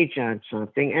Jimmy Page on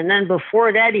something. And then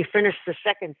before that, he finished the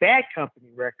second Bad Company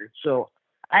record. So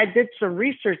I did some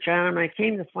research on him, and I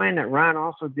came to find that Ron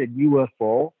also did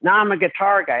UFO. Now I'm a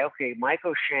guitar guy. Okay,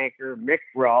 Michael Schenker, Mick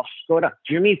Rolfs, go to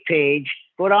Jimmy Page,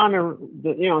 go down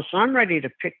to, so I'm ready to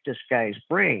pick this guy's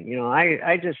brain.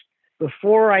 I just,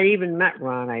 before I even met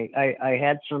Ron, I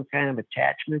had some kind of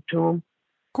attachment to him.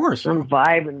 Of course. Some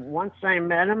vibe. And once I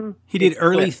met him. He did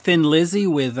early Thin Lizzy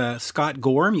with Scott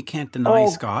Gorham. You can't deny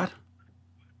Scott.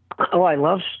 Oh, I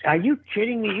love. Are you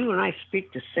kidding me? You and I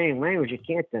speak the same language. You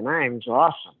can't deny him. He's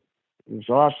awesome. He's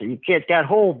awesome. You can't. That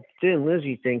whole Thin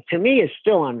Lizzy thing, to me, is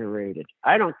still underrated.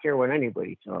 I don't care what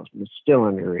anybody tells me. It's still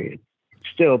underrated.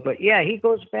 Still. But yeah, he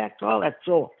goes back to all that.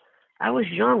 So I was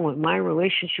young when my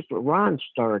relationship with Ron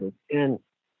started. And,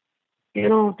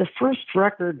 the first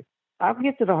record, I'll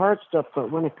get to the hard stuff, but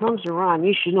when it comes to Ron,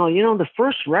 you should know, the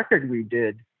first record we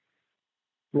did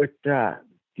with the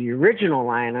original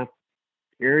lineup,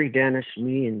 Gary Dennis,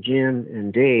 me and Jim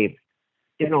and Dave,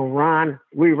 Ron,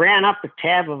 we ran up a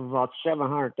tab of about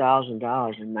 $700,000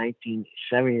 in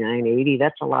 1979, 80.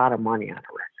 That's a lot of money on a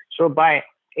record. So by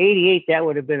 88, that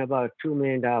would have been about a $2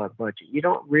 million budget. You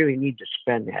don't really need to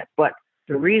spend that. But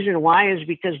the reason why is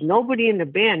because nobody in the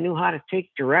band knew how to take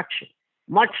direction,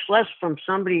 much less from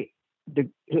somebody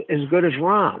as good as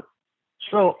Ron.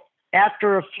 So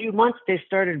after a few months, they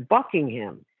started bucking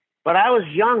him. But I was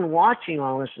young watching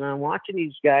all this, and I'm watching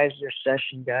these guys, they're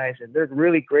session guys, and they're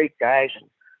really great guys and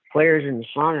players in the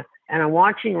song. And I'm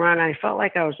watching Ron, and I felt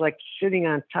like I was like sitting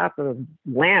on top of a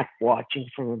lamp watching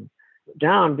from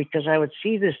down, because I would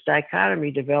see this dichotomy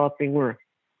developing where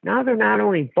now they're not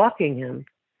only bucking him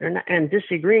and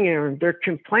disagreeing with him, they're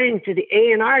complaining to the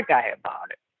A&R guy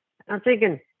about it. I'm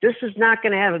thinking, this is not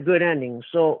going to have a good ending.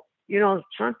 So,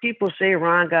 some people say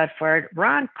Ron got fired.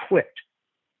 Ron quit.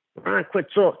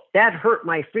 So that hurt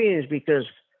my feelings because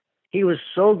he was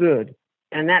so good.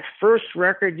 And that first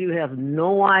record, you have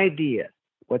no idea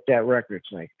what that record's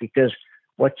like, because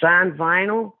what's on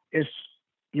vinyl is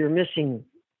you're missing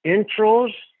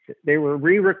intros. They were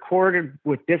re-recorded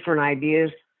with different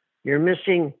ideas. You're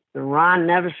missing the Ron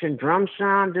Nevison drum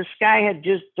sound. This guy had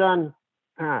just done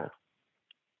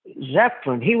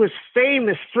Zeppelin. He was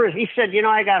famous for, he said,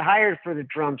 I got hired for the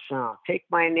drum sound. Take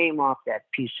my name off that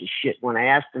piece of shit, when I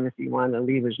asked him if he wanted to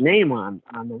leave his name on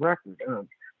the record.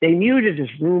 They muted his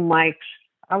room mics.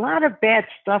 A lot of bad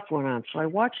stuff went on. So I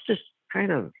watched this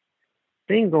kind of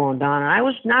thing going down. I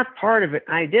was not part of it.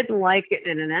 I didn't like it,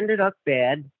 and it ended up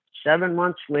bad. 7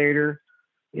 months later,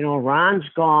 Ron's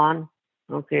gone.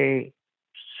 Okay.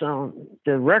 So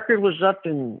the record was up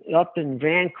in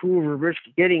Vancouver,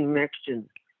 getting mixed, and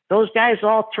those guys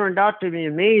all turned out to be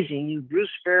amazing. Bruce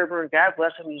Fairburn, God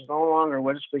bless him, he's no longer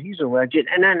with us, but he's a legend.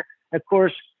 And then, of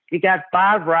course, you got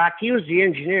Bob Rock. He was the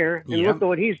engineer, and look at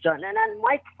what he's done. And then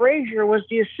Mike Frazier was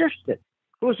the assistant,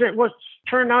 who was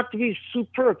turned out to be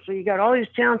superb. So you got all these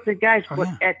talented guys.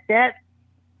 At that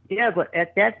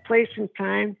place and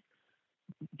time,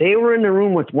 they were in the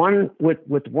room with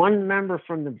one member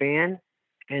from the band,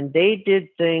 and they did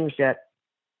things that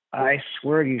I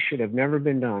swear you should have never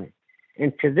been done.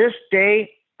 And to this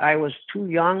day, I was too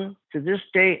young. To this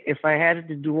day, if I had it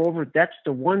to do over, that's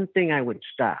the one thing I would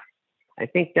stop. I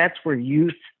think that's where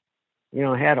youth,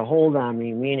 had a hold on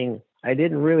me, meaning I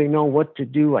didn't really know what to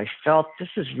do. I felt this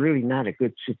is really not a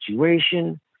good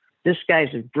situation. This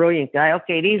guy's a brilliant guy.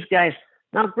 Okay, these guys,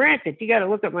 now granted, you got to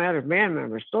look at my other band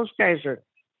members. Those guys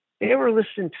they were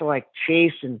listening to like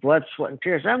Chase and Blood, Sweat, and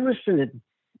Tears. I'm listening to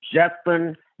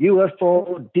Zeppelin,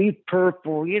 UFO, Deep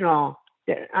Purple,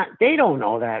 They don't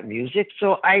know that music,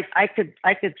 so I could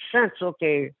sense,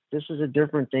 okay, this is a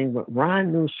different thing. But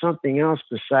Ron knew something else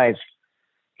besides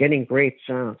getting great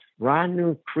sounds. Ron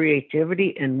knew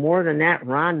creativity, and more than that,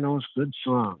 Ron knows good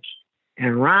songs.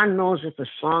 And Ron knows if a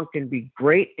song can be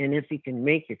great and if he can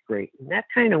make it great. And that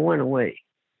kind of went away.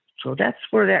 So that's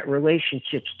where that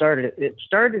relationship started. It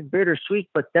started bittersweet,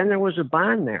 but then there was a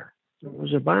bond there. There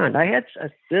was a bond. I had a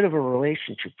bit of a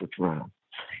relationship with Ron.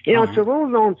 You know, It's a little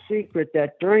known secret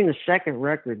that during the second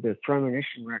record, the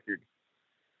Premonition record,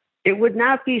 it would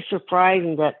not be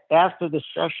surprising that after the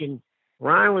session,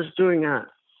 Ron was doing a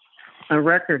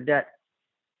record that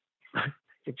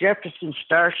the Jefferson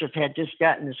Starship had just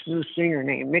gotten this new singer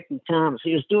named Mickey Thomas.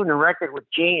 He was doing a record with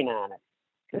Jane on it.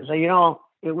 Because, you know,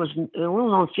 it was a little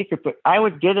known secret, but I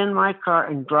would get in my car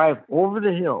and drive over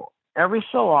the hill every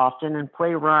so often and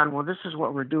play Ron. Well, this is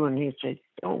what we're doing. He'd say,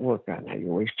 don't work on that. You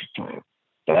waste your time.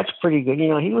 That's pretty good. You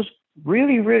know, he was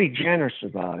really, really generous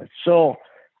about it. So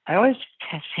I always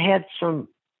had some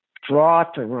draw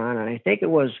to Ron, and I think it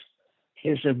was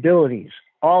his abilities,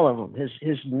 all of them,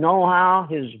 his know-how,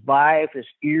 his vibe, his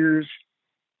ears,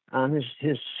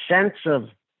 his sense of,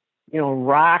 you know,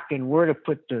 rock and where to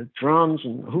put the drums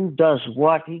and who does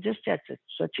what. He just had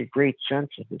such a great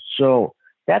sense of it. So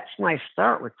that's my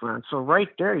start with Ron. So right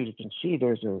there, you can see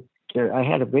I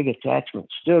had a big attachment,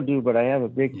 still do, but I have a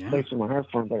big place in my heart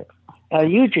for him. But a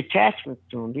huge attachment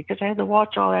to him because I had to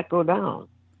watch all that go down.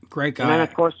 Great guy. And then,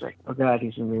 of course, oh, God,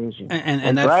 he's amazing.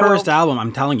 And that first album,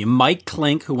 I'm telling you, Mike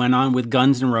Klink, who went on with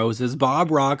Guns N' Roses, Bob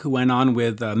Rock, who went on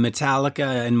with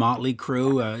Metallica and Motley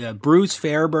Crue, Bruce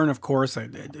Fairbairn, of course.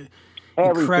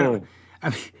 Incredible.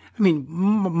 I mean,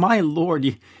 my Lord,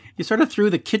 you sort of threw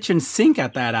the kitchen sink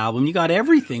at that album. You got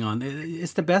everything on it.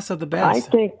 It's the best of the best.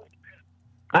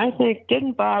 I think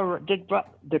didn't Bob Rock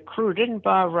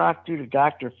do the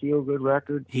Dr. Feelgood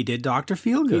record? He did Dr.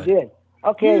 Feelgood. He did.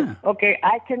 Okay,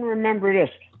 I can remember this.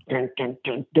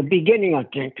 The beginning of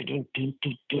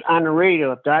on the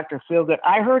radio of Dr. Feelgood.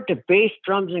 I heard the bass,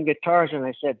 drums, and guitars, and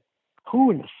I said, who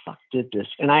in the fuck did this?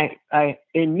 And I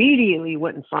immediately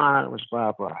went and found out it was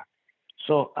Bob Rock.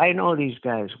 So I know these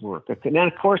guys work. And then,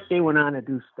 of course, they went on to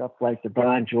do stuff like the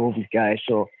Bon Jovi guys.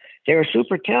 So they were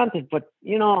super talented. But,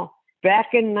 you know,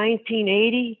 back in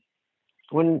 1980,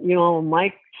 when, you know,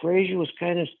 Mike Frazier was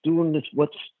kind of doing this,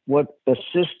 what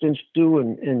assistants do,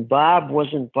 and Bob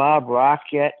wasn't Bob Rock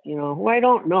yet, you know, who I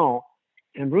don't know,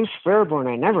 and Bruce Fairbairn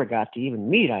I never got to even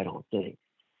meet, I don't think.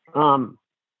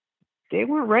 They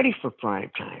weren't ready for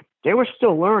prime time. They were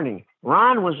still learning.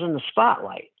 Ron was in the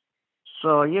spotlight.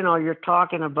 So, you know, you're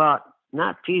talking about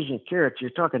not peas and carrots,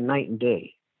 you're talking night and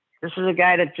day. This is a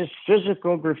guy that just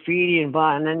physical graffiti and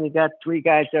then you got three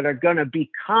guys that are going to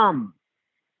become.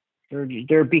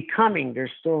 They're becoming. They're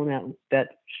still in that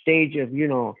stage of, you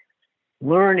know,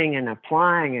 learning and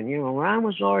applying. And, you know, Ron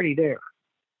was already there.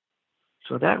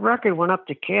 So that record went up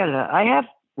to Canada. I have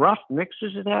rough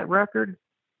mixes of that record.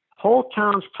 Whole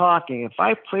town's talking. If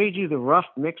I played you the rough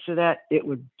mix of that, it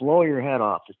would blow your head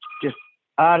off. It's just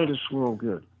out of this world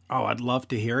good. Oh, I'd love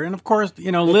to hear it. And of course,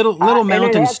 you know, Little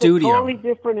Mountain Studio. It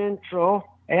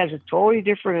has a totally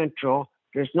different intro.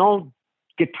 There's no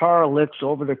guitar licks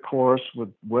over the chorus with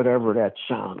whatever that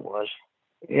sound was.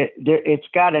 It's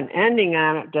got an ending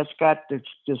on it that's got this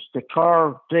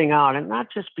guitar thing out, and not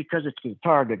just because it's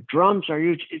guitar. The drums are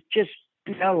huge. It just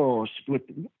bellows with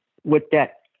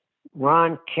that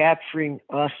Ron capturing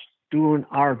us doing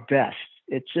our best.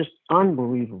 It's just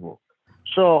unbelievable.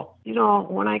 So, you know,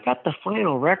 when I got the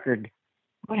final record,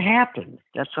 what happened?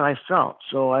 That's how I felt.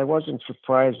 So I wasn't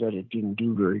surprised that it didn't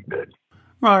do very good.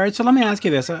 All right, so let me ask you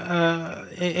this.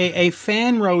 A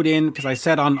fan wrote in, because I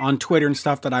said on Twitter and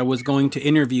stuff that I was going to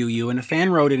interview you, and a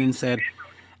fan wrote in and said,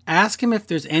 ask him if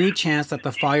there's any chance that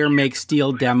the Fire Makes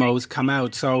Steel demos come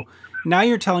out. So now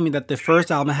you're telling me that the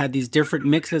first album had these different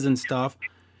mixes and stuff.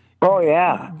 Oh,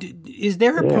 yeah. Is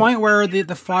there a point where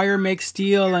the Fire Makes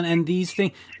Steel and these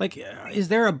things, like, is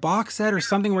there a box set or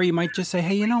something where you might just say,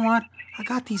 hey, you know what? I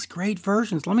got these great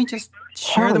versions. Let me just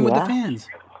share them with the fans.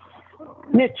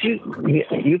 Mitch,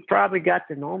 you probably got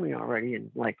to know me already in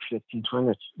like 15, 20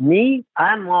 minutes. Me,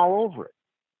 I'm all over it.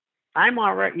 I'm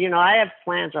already, you know, I have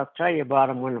plans. I'll tell you about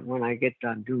them when I get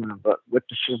done doing them. But with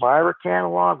the Survivor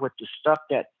catalog, with the stuff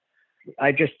that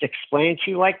I just explained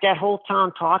to you, like that Whole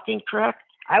Town Talking track,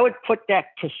 I would put that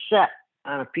cassette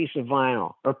on a piece of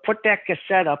vinyl or put that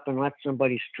cassette up and let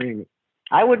somebody stream it.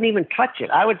 I wouldn't even touch it.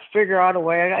 I would figure out a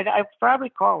way. I'd probably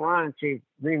call Ron and say,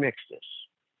 remix this,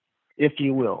 if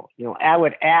you will. You know, I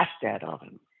would ask that of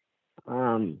him.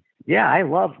 Yeah, I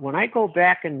love when I go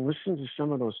back and listen to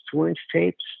some of those 2-inch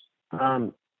tapes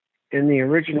in the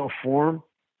original form.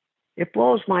 It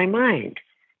blows my mind.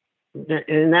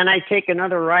 And then I take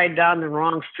another ride down the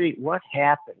wrong street. What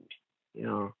happened?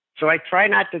 So I try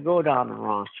not to go down the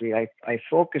wrong street. I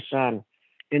focus on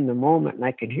in the moment, and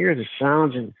I can hear the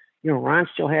sounds. And Ron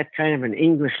still had kind of an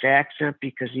English accent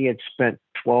because he had spent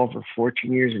 12 or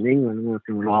 14 years in England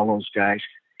working with all those guys.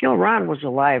 Ron was a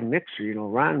live mixer.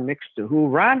 Ron mixed the Who.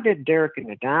 Ron did Derek and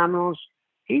the Dominoes.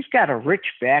 He's got a rich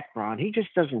background. He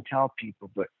just doesn't tell people,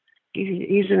 but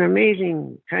he's an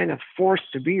amazing kind of force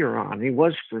to be around. He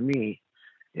was for me.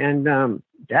 And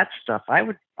that stuff, I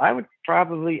would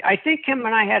probably, I think him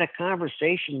and I had a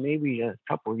conversation maybe a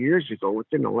couple of years ago,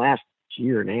 within the last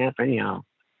year and a half anyhow.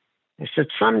 I said,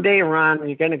 someday, Ron,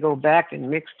 you're going to go back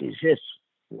and mix these hits.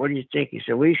 What do you think? He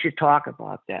said, we should talk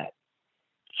about that.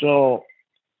 So,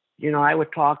 I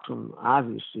would talk to him,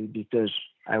 obviously, because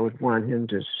I would want him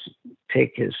to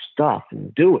take his stuff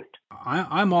and do it.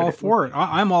 I'm all for it.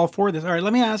 I'm all for this. All right,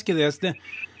 let me ask you this.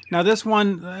 Now, this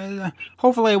one,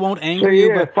 hopefully I won't anger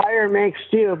you. But fire makes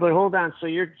steel, but hold on. So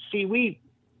we,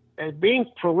 as being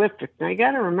prolific, now you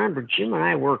got to remember, Jim and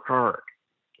I work hard.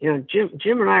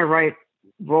 Jim and I write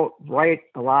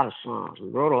a lot of songs. We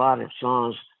wrote a lot of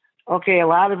songs. Okay, a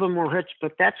lot of them were hits,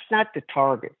 but that's not the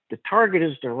target. The target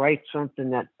is to write something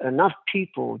that enough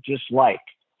people just like.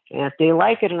 And if they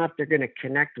like it enough, they're going to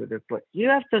connect with it. But you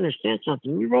have to understand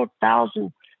something. We wrote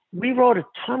a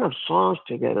ton of songs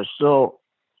together. So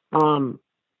Ron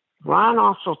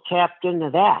also tapped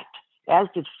into that, as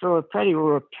did Philip Petty. We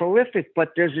were prolific,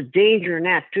 but there's a danger in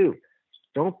that too.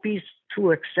 Don't be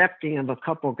too accepting of a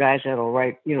couple guys that'll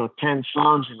write, 10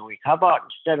 songs in a week. How about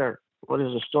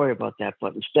there's a story about that,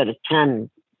 but instead of 10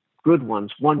 good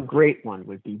ones, one great one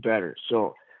would be better.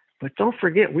 So, but don't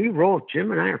forget,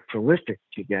 Jim and I are prolific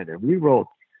together. We wrote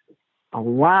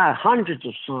hundreds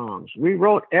of songs. We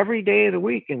wrote every day of the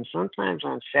week, and sometimes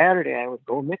on Saturday I would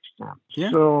go mix them.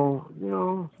 Yeah. So,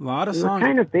 a lot of songs.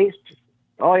 Kind of based.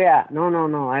 Oh yeah,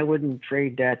 no, I wouldn't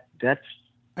trade that.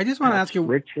 I just want to ask you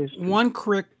one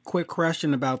quick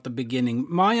question about the beginning.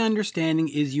 My understanding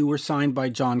is you were signed by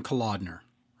John Kalodner,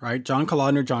 right? John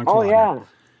Kalodner. Oh yeah.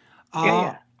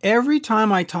 Yeah. Every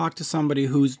time I talk to somebody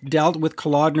who's dealt with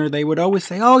Kalodner, they would always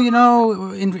say, "Oh,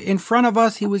 in front of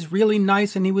us, he was really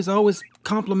nice and he was always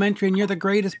complimentary, and you're the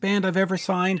greatest band I've ever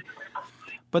signed."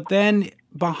 But then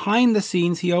behind the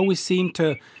scenes, he always seemed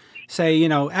to say,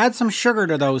 add some sugar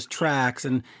to those tracks,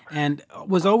 and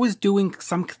was always doing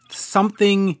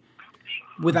something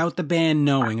without the band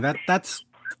knowing. That's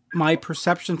my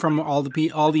perception from all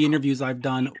the interviews I've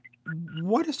done.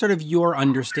 What is sort of your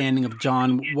understanding of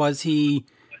John? Was he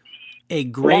a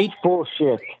great? That's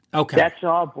bullshit. Okay, that's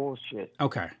all bullshit.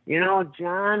 Okay,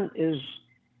 John is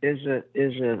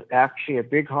actually a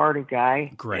big-hearted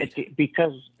guy. Great,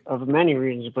 because of many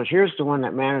reasons. But here's the one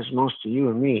that matters most to you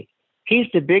and me. He's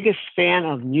the biggest fan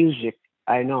of music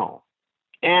I know,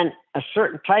 and a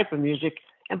certain type of music.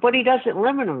 But he doesn't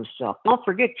limit himself. Don't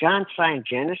forget, John signed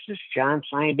Genesis. John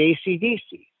signed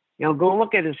AC/DC. Go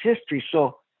look at his history.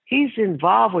 So he's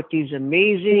involved with these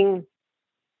amazing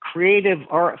creative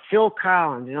art. Phil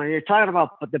Collins, you're talking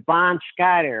about the Bon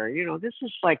Scott era. This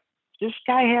is like, this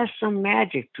guy has some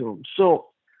magic to him. So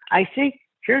I think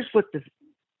this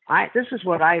is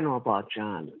what I know about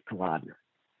John Kalodner.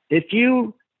 If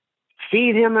you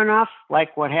feed him enough,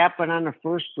 like what happened on the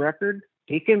first record,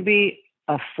 he can be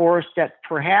a force that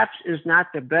perhaps is not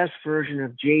the best version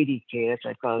of JDK, as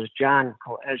I call it, John,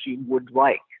 as you would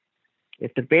like.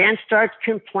 If the band starts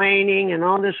complaining and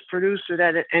all this producer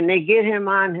and they get him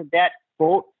on that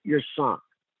boat, you're sunk.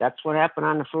 That's what happened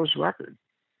on the first record.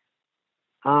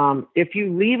 If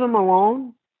you leave him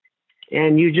alone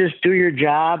and you just do your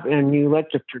job and you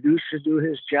let the producer do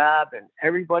his job and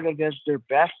everybody does their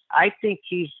best, I think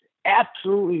he's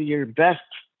absolutely your best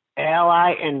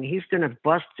ally, and he's going to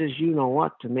bust his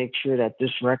you-know-what to make sure that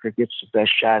this record gets the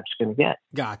best shot it's going to get.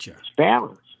 Gotcha. It's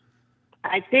balance.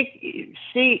 I think,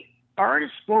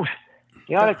 artists won't,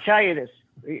 ought to tell you this.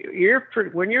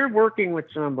 When you're working with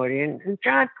somebody, and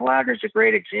John Kalodner's a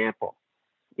great example.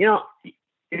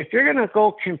 If you're going to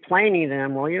go complaining to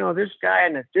them, this guy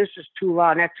and this is too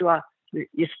loud, and that's too loud,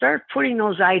 you start putting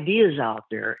those ideas out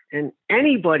there in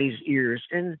anybody's ears,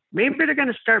 and maybe they're going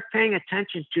to start paying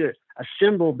attention to a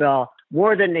cymbal bell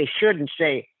more than they should and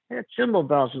say, that cymbal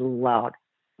bell's a little loud.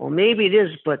 Well, maybe it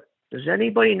is, but does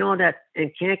anybody know that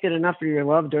and can't get enough of your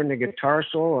love during the guitar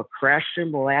solo, a crash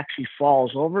cymbal actually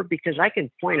falls over? Because I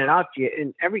can point it out to you,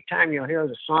 and every time you'll hear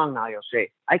the song now, you'll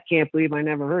say, I can't believe I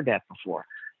never heard that before.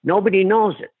 Nobody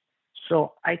knows it.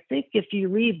 So I think if you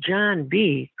leave John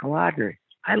B. Kalodner,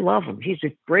 I love him. He's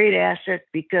a great asset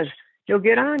because he'll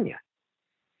get on you.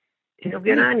 He'll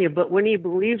get on you. But when he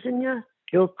believes in you,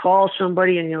 he'll call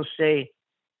somebody and he'll say,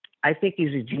 I think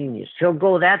he's a genius. He'll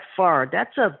go that far.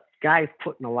 That's a guy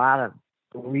putting a lot of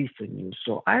belief in you.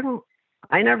 So I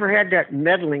never had that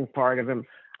meddling part of him.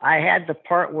 I had the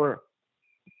part where,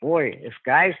 boy, if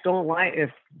guys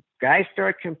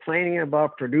start complaining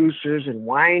about producers and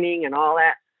whining and all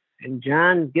that, and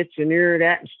John gets an ear of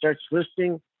that and starts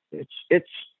listening, it's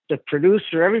the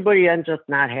producer, everybody ends up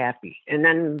not happy. And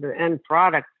then the end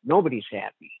product, nobody's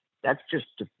happy. That's just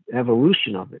the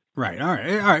evolution of it. Right. All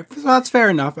right. So that's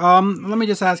fair enough. Let me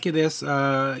just ask you this.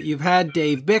 You've had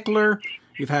Dave Bickler,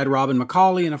 you've had Robin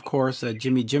McCauley, and of course,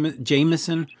 Jimmy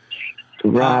Jamison.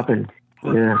 Robin.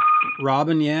 Yeah.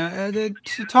 Robin, yeah.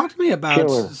 Talk to me about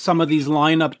Killer. some of these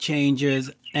lineup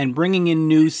changes and bringing in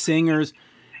new singers.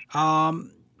 Because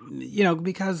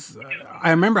I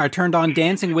remember I turned on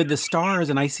Dancing with the Stars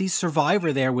and I see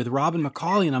Survivor there with Robin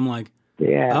McCauley, and I'm like,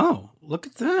 Yeah. oh, look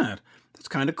at that. That's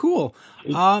kind of cool.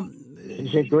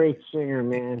 He's a great singer,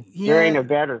 man. Yeah. There ain't a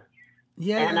better.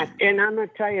 Yeah. And I'm going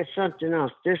to tell you something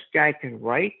else. This guy can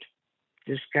write.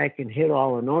 This guy can hit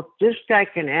all the notes. This guy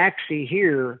can actually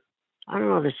hear. I don't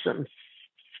know, there's something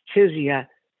fizzy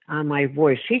on my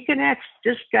voice.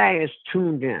 This guy is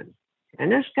tuned in.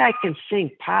 And this guy can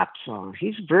sing pop songs.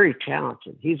 He's very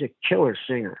talented. He's a killer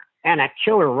singer and a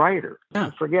killer writer. Yeah.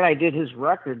 I forget I did his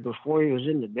record before he was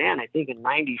in the band, I think in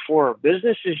 94.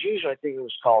 Business as Usual, I think it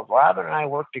was called. Robin and I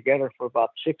worked together for about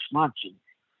 6 months. And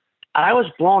I was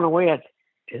blown away at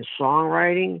his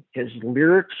songwriting, his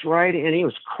lyrics writing, and he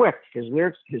was quick. His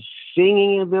lyrics, his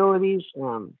singing abilities,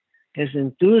 his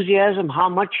enthusiasm, how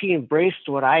much he embraced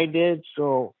what I did.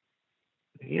 So,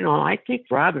 I think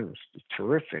Robin was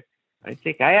terrific. I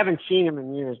haven't seen him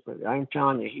in years, but I'm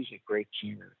telling you, he's a great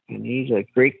singer and he's a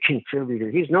great contributor.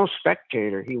 He's no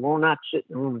spectator. He will not sit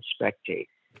in the room and spectate.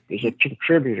 He's a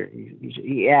contributor.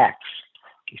 He acts.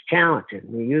 He's talented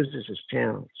and he uses his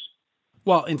talents.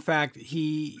 Well, in fact,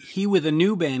 he with a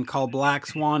new band called Black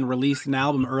Swan released an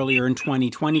album earlier in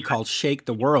 2020 called Shake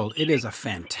the World. It is a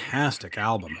fantastic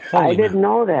album. I didn't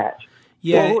know that.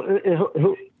 Yeah.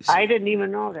 Well, I didn't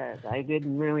even know that. I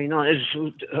didn't really know.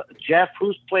 Jeff,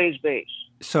 who plays bass?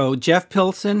 So Jeff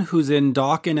Pilson, who's in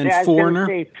Dawkин and Foreigner. I was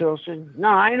gonna say Pilson. No,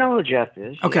 I know who Jeff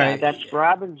is. Okay. Yeah, that's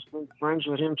Robin's been friends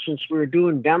with him since we were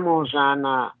doing demos on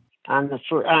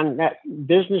that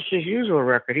Business as Usual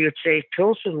record. He would say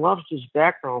Pilson loves his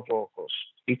background vocals.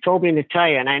 He told me to tell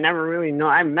you, and I never really know.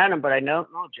 I met him, but I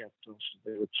don't know Jeff Pilson.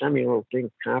 They would send me a little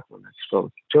thing compliments.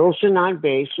 So Pilson on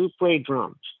bass. Who played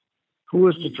drums? Who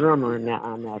was the drummer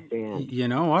on that band? You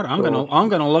know what? I'm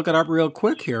gonna look it up real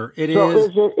quick here. Is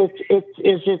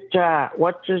it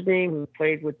what's his name who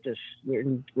played with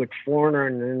Foreigner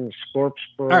and then Scorps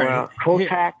for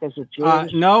Kotak? Is it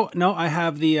James? No, I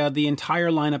have the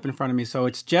entire lineup in front of me. So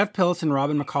it's Jeff Pilson,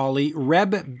 Robin McCauley,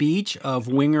 Reb Beach of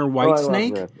Winger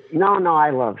Whitesnake. No, I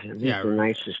love him. He's the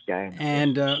nicest guy.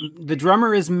 And the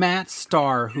drummer is Matt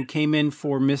Starr, who came in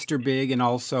for Mr. Big and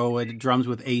also drums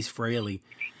with Ace Frehley.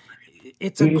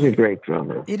 He's a great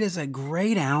drummer. It is a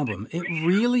great album. It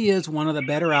really is one of the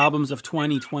better albums of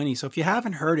 2020. So if you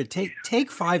haven't heard it,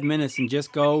 take 5 minutes and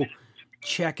just go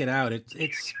check it out.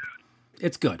 It's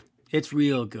good. It's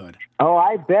real good. Oh,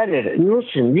 I bet it.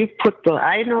 Listen, you put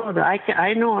I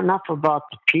know enough about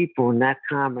the people in that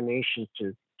combination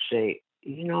to say,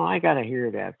 I got to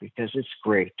hear that because it's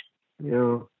great.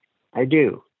 I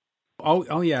do.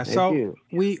 Oh yeah. So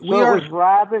we it was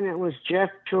Robin. It was Jeff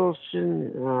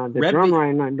Pilson. The drummer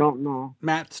I don't know.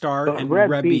 Matt Starr and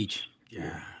Reb Beach.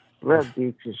 Yeah. Reb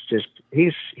Beach is just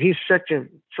he's such a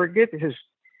forget his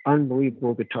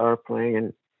unbelievable guitar playing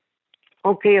and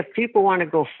okay if people want to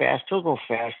go fast he'll go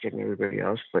faster than everybody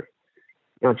else but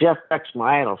Jeff Beck's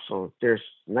my idol so there's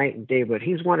night and day but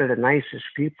he's one of the nicest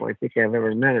people I think I've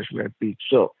ever met is Reb Beach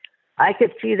so I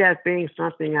could see that being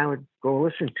something I would go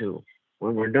listen to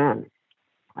when we're done.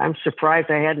 I'm surprised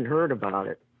I hadn't heard about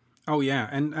it. Oh, yeah.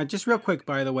 And just real quick,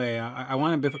 by the way, I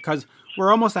want to, because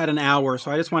we're almost at an hour, so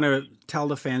I just want to tell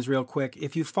the fans real quick.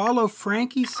 If you follow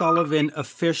Frankie Sullivan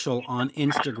Official on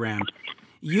Instagram,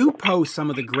 you post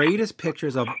some of the greatest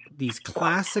pictures of these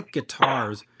classic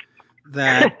guitars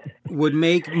that would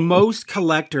make most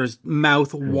collectors'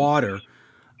 mouth water.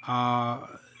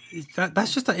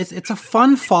 That's just it's a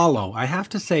fun follow. I have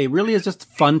to say, it really is just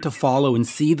fun to follow and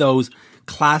see those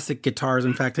classic guitars.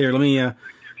 In fact, here, let me. I'm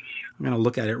going to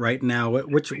look at it right now.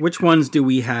 Which ones do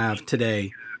we have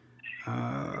today?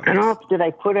 I don't know. Did I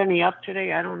put any up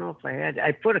today? I don't know if I had.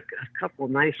 I put a couple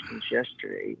nice ones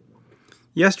yesterday.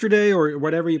 Yesterday, or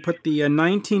whatever you put the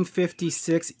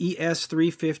 1956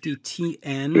 ES350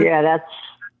 TN. Yeah,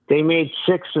 They made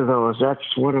 6 of those.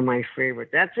 That's one of my favorite.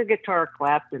 That's a guitar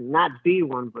Clapton, not B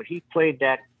one, but he played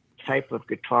that type of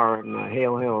guitar in the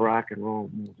Hail Hail Rock and Roll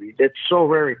movie. It's so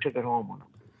rare he took it home with him.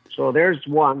 So there's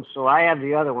one. So I have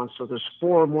the other one. So there's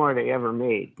 4 more they ever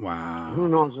made. Wow. Who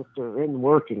knows if they're in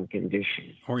working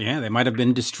condition? Or yeah, they might have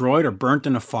been destroyed or burnt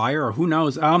in a fire, or who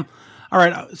knows. All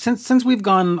right, since we've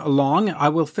gone along, I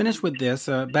will finish with this.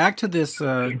 Back to this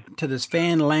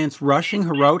fan Lance Rushing,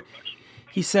 who wrote.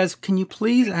 He says, "Can you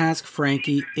please ask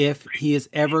Frankie if he is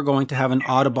ever going to have an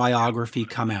autobiography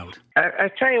come out?"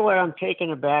 I tell you what, I'm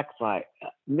taken aback by,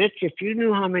 Mitch. If you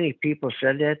knew how many people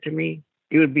said that to me,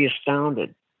 you would be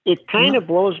astounded. It kind of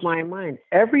blows my mind.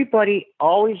 Everybody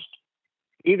always,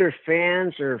 either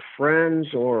fans or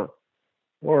friends or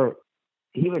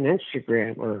even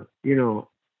Instagram or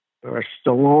or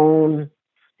Stallone,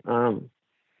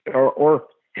 or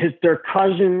their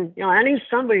cousin. Any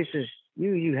somebody says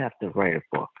you have to write a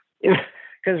book,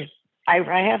 because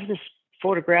I have this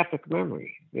photographic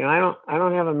memory. I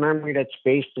don't have a memory that's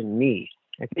based in me.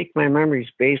 I think my memory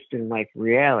is based in like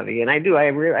reality, and I do. I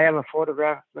have a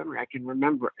photographic memory. I can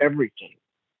remember everything,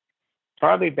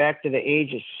 probably back to the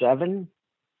age of 7.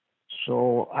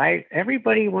 So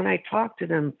everybody, when I talk to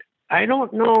them, I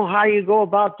don't know how you go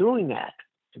about doing that,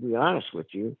 to be honest with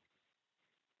you.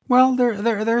 Well,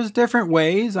 there's different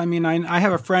ways. I mean, I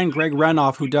have a friend, Greg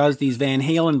Renoff, who does these Van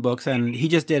Halen books, and he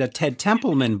just did a Ted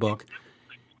Templeman book,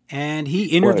 and he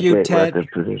interviewed Ted.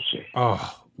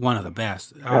 Oh, one of the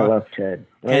best. I love Ted.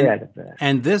 The best.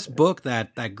 And this book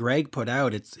that Greg put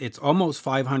out, it's almost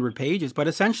 500 pages, but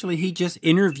essentially he just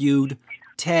interviewed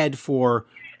Ted for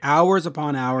hours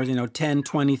upon hours, 10,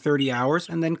 20, 30 hours,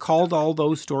 and then called all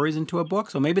those stories into a book.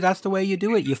 So maybe that's the way you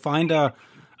do it. You find a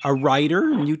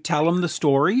writer and you tell him the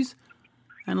stories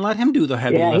and let him do the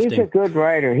heavy lifting. Yeah, he's a good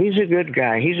writer. He's a good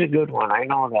guy. He's a good one. I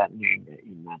know that name that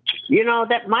you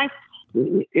mentioned.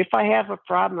 If I have a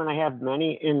problem, and I have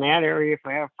many in that area, if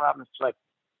I have a problem, it's like,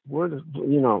 where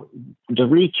to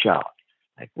reach out.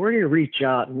 Like, where do you reach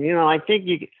out? And, I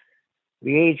think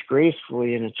we age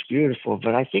gracefully and it's beautiful,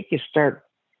 but I think you start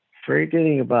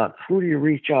forgetting about who do you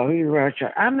reach out,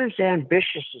 I'm as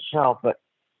ambitious as hell, but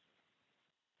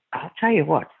I'll tell you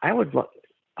what, I would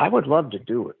love to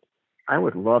do it. I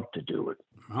would love to do it.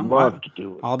 To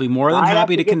do it. I'll be more than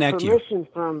happy to connect you.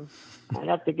 I'd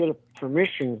have to get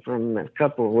permission from a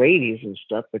couple of ladies and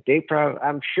stuff, but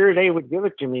I'm sure they would give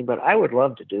it to me, but I would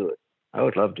love to do it. I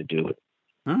would love to do it.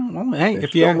 Oh, well, hey,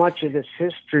 There's so much of this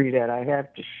history that I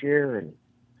have to share, and,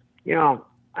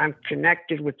 I'm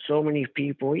connected with so many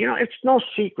people. It's no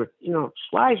secret.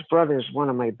 Sly's brother is one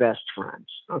of my best friends.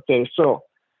 Okay, so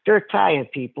they're Italian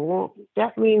people. Well,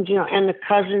 that means, and the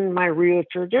cousin, my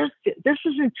realtor, this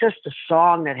isn't just a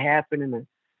song that happened, and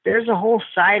there's a whole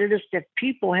side of this that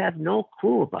people have no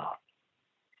clue about.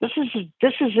 This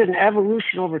is an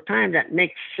evolution over time that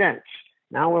makes sense.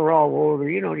 Now we're all older.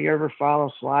 Do you ever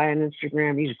follow Sly on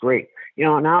Instagram? He's great.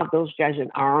 Now those guys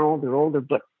in Arnold, they're older,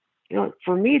 but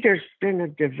for me, there's been a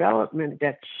development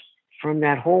that's from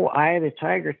that whole Eye of the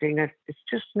Tiger thing, that it's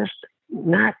just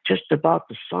not just about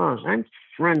the songs. I'm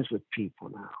friends with people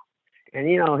now. And,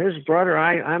 his brother,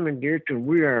 I'm endeared to.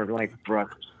 We are like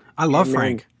brothers. I love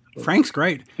Frank. Frank's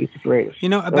great. He's great.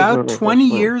 About 20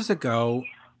 years ago,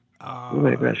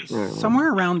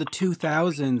 somewhere around the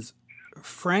 2000s,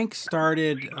 Frank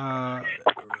started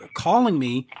calling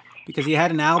me because he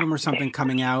had an album or something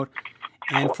coming out.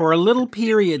 And for a little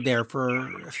period there, for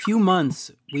a few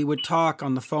months, we would talk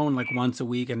on the phone like once a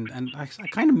week, and I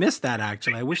kind of missed that,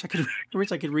 actually. I wish I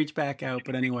could reach back out,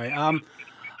 but anyway,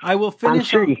 I will finish. I'm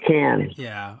sure you can.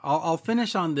 Yeah, I'll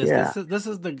finish on this. Yeah. This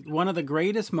is one of the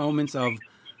greatest moments of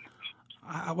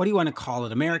what do you want to call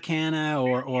it, Americana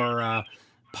or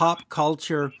pop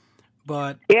culture.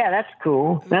 But yeah, that's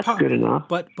cool. That's good enough.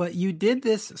 But you did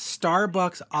this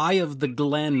Starbucks Eye of the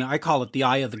Glen. I call it the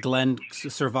Eye of the Glen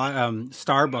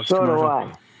Starbucks so commercial.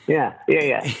 Do I.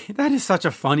 Yeah. That is such a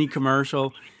funny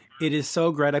commercial. It is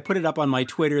so great. I put it up on my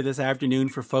Twitter this afternoon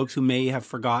for folks who may have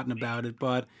forgotten about it.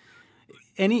 But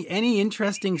any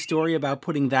interesting story about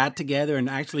putting that together and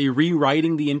actually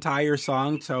rewriting the entire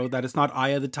song so that it's not Eye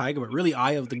of the Tiger, but really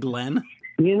Eye of the Glen?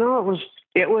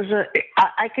 It was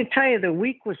I could tell you the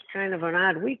week was kind of an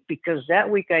odd week, because that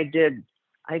week I did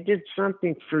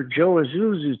something for Joe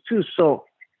Isuzu too. So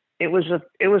it was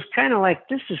kind of like,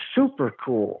 this is super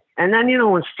cool. And then,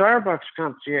 when Starbucks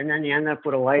comes here and then you end up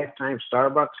with a lifetime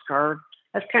Starbucks card,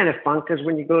 that's kind of fun, because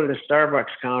when you go to the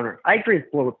Starbucks counter, I drink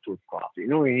bulletproof coffee.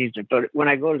 Nobody needs it. But when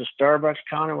I go to the Starbucks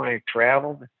counter, when I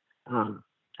travel, I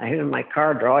hit in my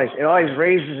card. It always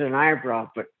raises an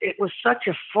eyebrow. But it was such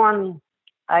a fun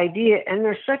idea, and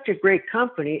they're such a great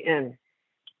company, and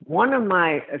one of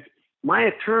my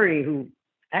attorney, who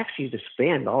actually this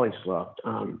band always loved,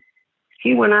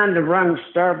 he went on to run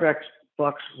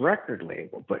Bucks record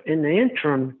label, but in the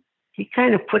interim, he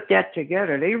kind of put that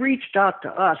together. They reached out to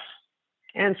us,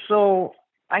 and so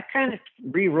I kind of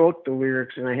rewrote the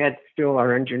lyrics, and I had Phil,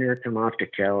 our engineer, come out to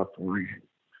California,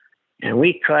 and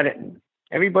we cut it. And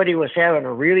everybody was having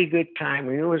a really good time.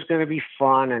 We knew it was going to be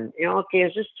fun, and okay,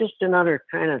 is this just another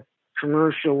kind of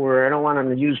commercial where I don't want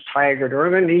them to use Tiger, or we're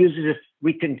going to use it if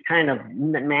we can kind of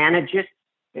manage it?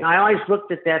 I always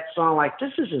looked at that song like,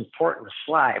 this is important to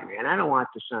Sly, man. I don't want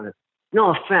this on a,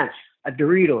 no offense, a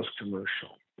Doritos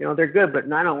commercial. They're good,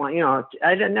 but I don't want,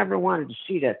 I never wanted to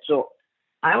see that. So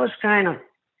I was kind of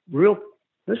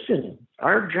listen,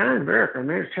 our John Barrick, I'm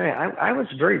going to tell you, I was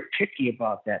very picky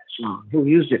about that song, who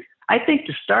used it. I think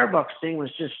the Starbucks thing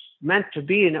was just meant to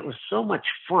be, and it was so much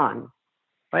fun.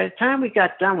 By the time we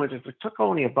got done with it took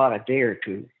only about a day or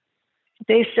two.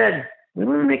 They said, we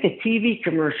want to make a TV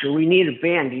commercial. We need a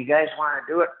band. Do you guys want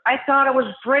to do it? I thought it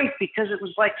was great because it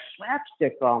was like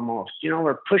slapstick almost.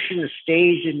 We're pushing the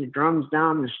stage and the drums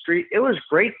down the street. It was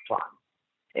great fun.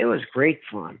 It was great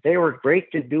fun. They were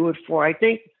great to do it for. I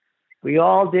think we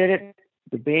all did it.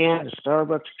 The band, the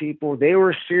Starbucks people, they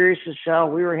were serious as hell.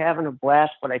 We were having a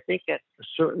blast, but I think at a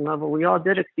certain level, we all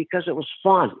did it because it was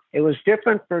fun. It was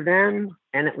different for them,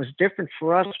 and it was different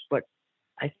for us, but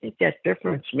I think that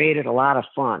difference made it a lot of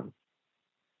fun.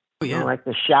 Yeah. Like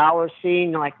the shower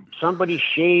scene, like somebody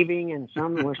shaving and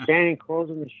someone was standing close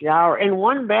in the shower. In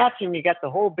one bathroom, you got the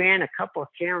whole band, a couple of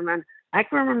cameramen. I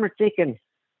can remember thinking,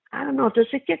 I don't know,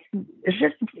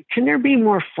 can there be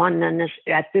more fun than this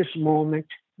at this moment?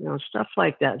 Stuff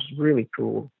like that is really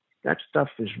cool. That stuff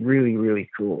is really, really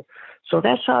cool. So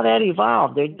that's how that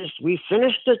evolved. We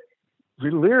finished the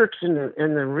lyrics Jane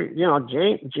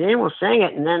was saying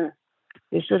it, and then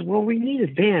they said, well, we need a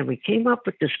band. We came up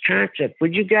with this concept.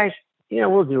 Would you guys,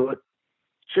 we'll do it.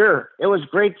 Sure. It was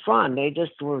great fun. They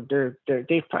just were, they're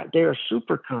a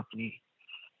super company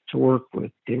to work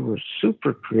with. They were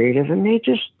super creative, and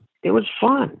it was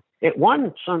fun. It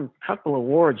won some couple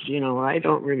awards, I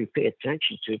don't really pay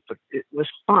attention to, but it was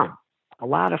fun. A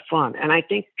lot of fun. And I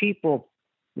think people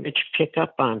pick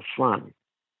up on fun.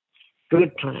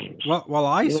 Good times. Well,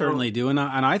 I certainly do. And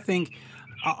I think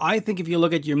if you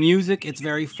look at your music, it's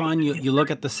very fun. You look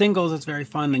at the singles, it's very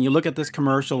fun. Then you look at this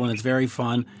commercial, and it's very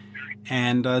fun.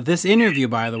 And this interview,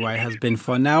 by the way, has been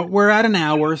fun. Now, we're at an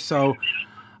hour, so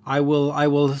I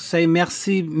will say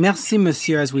merci,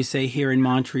 monsieur, as we say here in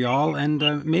Montreal.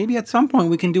 And maybe at some point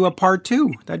we can do a part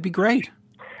 2. That'd be great.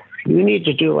 You need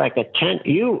to do like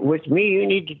you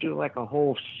need to do like a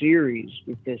whole series,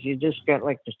 because you just got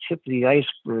like the tip of the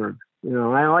iceberg.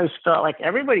 I always felt like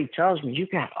everybody tells me, you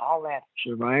got all that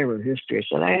Survivor history. I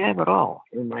said, I have it all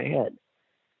in my head.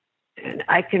 And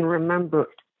I can remember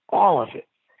all of it.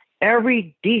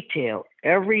 Every detail,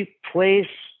 every place,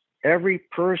 every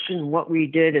person, what we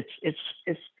did.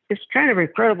 It's kind of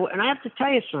incredible. And I have to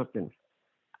tell you something.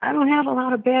 I don't have a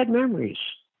lot of bad memories.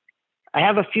 I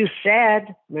have a few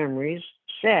sad memories.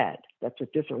 Sad. That's a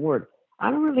different word. I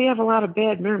don't really have a lot of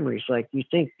bad memories like you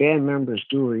think band members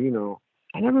do, or,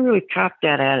 I never really copped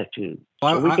that attitude.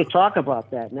 So we could talk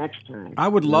about that next time. I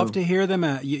would love to hear them.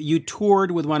 You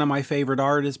toured with one of my favorite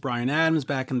artists, Bryan Adams,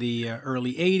 back in the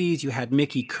early 80s. You had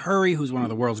Mickey Curry, who's one of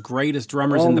the world's greatest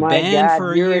drummers in the band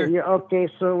for a year. Okay,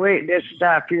 so wait, let's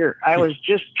stop here. I was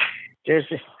just, there's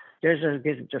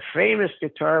a famous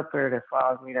guitar player that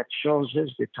follows me that shows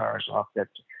his guitars off.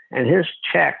 And his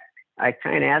tech, I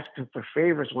kind of asked him for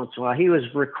favors once in a while. He was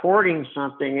recording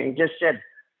something, and he just said,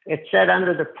 it said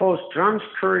under the post, drums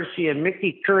courtesy of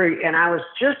Mickey Curry. And I was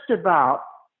just about,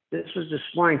 this was this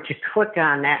morning, to click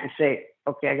on that and say,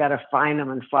 okay, I got to find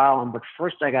him and follow him. But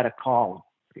first I got to call him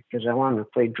because I wanted to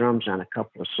play drums on a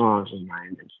couple of songs of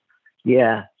mine. And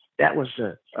yeah, that was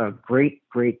a great,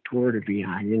 great tour to be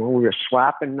on. We were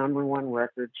swapping #1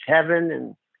 records, Heaven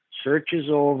and Search Is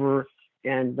Over.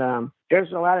 And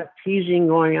there's a lot of teasing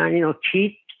going on.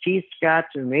 Keith Scott's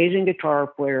an amazing guitar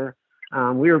player.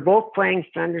 We were both playing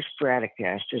Fender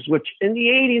Stratocasters, which in the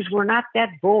 80s were not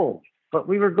that bold, but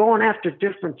we were going after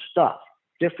different stuff,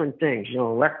 different things,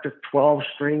 electric 12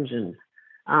 strings.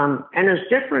 And as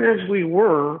different as we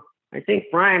were, I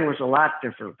think Bryan was a lot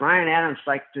different. Bryan Adams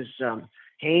liked his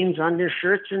Hanes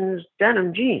undershirts and his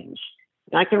denim jeans.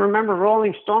 And I can remember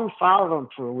Rolling Stone followed him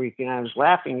for a week, and I was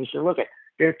laughing. He said, look,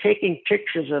 they're taking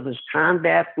pictures of his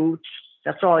combat boots.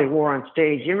 That's all he wore on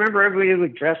stage. You remember everybody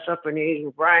would dress up in the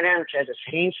 80s. Bryan Adams had his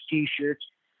Hanes T-shirts,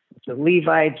 the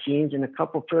Levi jeans, and a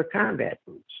couple pair of combat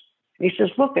boots. And he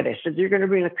says, look at it. I said, you're going to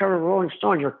be in the cover of Rolling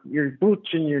Stone, your boots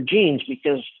and your jeans,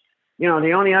 because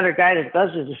the only other guy that does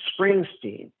it is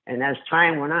Springsteen. And as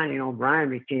time went on, Brian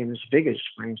became as big as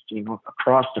Springsteen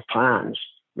across the ponds,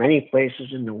 many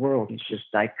places in the world. He's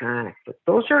just iconic. But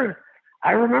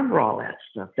I remember all that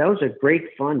stuff. That was a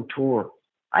great, fun tour.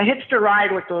 I hitched a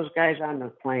ride with those guys on the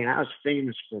plane. I was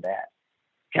famous for that.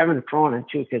 Kevin Cronin,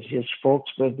 too, because his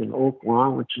folks lived in Oak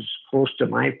Lawn, which is close to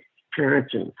my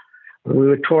parents. And when we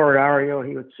would tour at REO,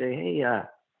 he would say, hey,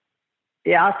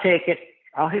 yeah, I'll take it.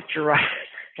 I'll hitch a ride.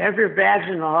 Have your bags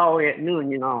in the hallway at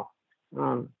noon, blah,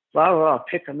 blah, blah,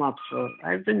 pick them up. So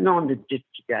I've been known to ditch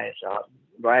you guys out,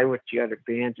 ride with the other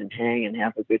bands and hang and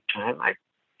have a good time.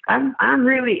 I'm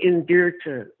really endeared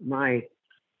to my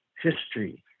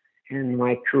history and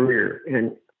my career.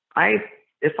 And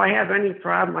if I have any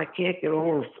problem, I can't get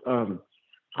over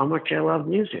how much I love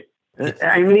music.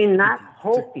 I mean, not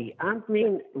hokey. I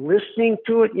mean, listening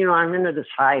to it, I'm into this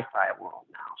hi-fi world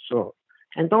now. So,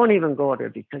 and don't even go there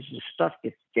because the stuff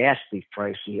gets ghastly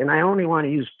pricey. And I only want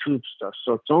to use tube stuff,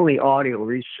 so it's only audio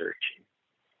researching.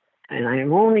 And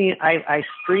I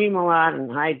stream a lot in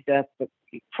high def, but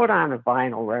you put on a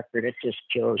vinyl record, it just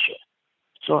kills you.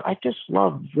 So I just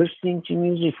love listening to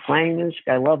music, playing music.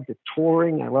 I love the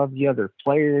touring. I love the other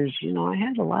players. I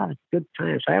had a lot of good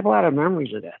times. I have a lot of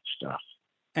memories of that stuff.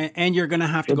 And you're going to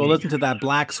have to go listen to that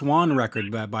Black Swan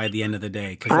record by the end of the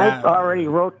day. I already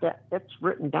wrote that. It's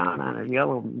written down on a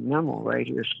yellow memo right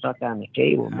here, stuck on the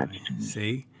table next to me.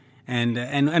 See?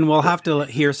 And we'll have to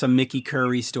hear some Mickey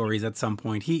Curry stories at some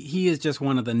point. He is just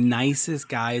one of the nicest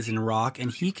guys in rock,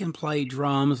 and he can play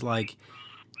drums like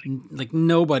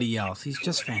nobody else. He's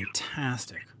just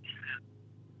fantastic.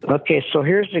 Okay, so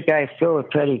here's the guy,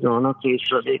 Philip Petty, going, okay,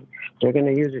 so they're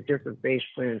going to use a different bass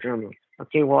player and drummer.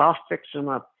 Okay, well, I'll fix him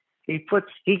up. He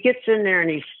gets in there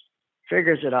and he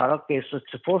figures it out. Okay, so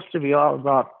it's supposed to be all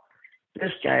about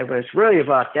this guy, but it's really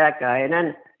about that guy. And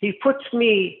then he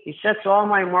sets all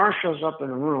my Marshalls up in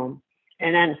a room,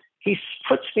 and then he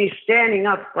puts me standing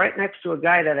up right next to a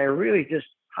guy that I really just,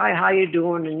 hi, how you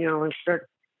doing? And, and start,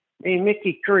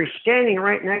 Mickey Curry standing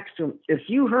right next to him. If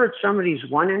you heard some of these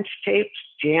 1-inch tapes,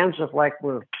 jams of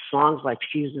where songs like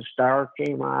She's the Star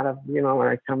came out of, when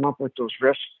I come up with those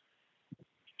riffs,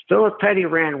 Philip Petty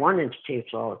ran 1-inch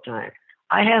tapes all the time.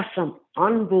 I have some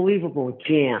unbelievable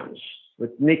jams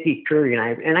with Mickey Curry,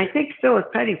 and I think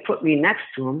Philip Petty put me next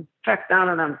to him. In fact, now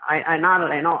that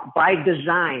I know by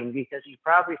design, because he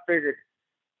probably figured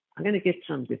I'm going to get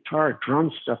some guitar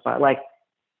drum stuff out, like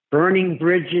Burning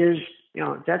Bridges.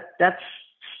 That's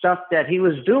stuff that he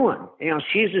was doing.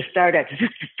 She's the Star that,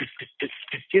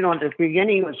 at the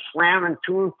beginning he was slamming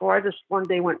 2 and 4. This one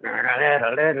day went,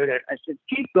 I said,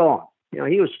 keep going.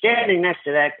 He was standing next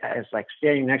to that guy. It's like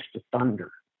standing next to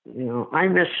thunder. I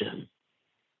miss him.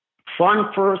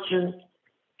 Fun person,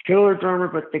 killer drummer,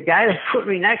 but the guy that put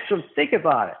me next to him, think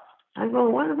about it. I'm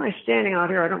going, why am I standing out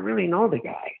here? I don't really know the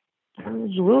guy. I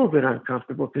was a little bit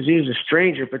uncomfortable because he was a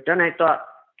stranger, but then I thought,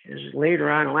 later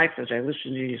on in life, as I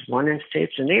listened to these 1-inch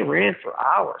tapes, and they ran for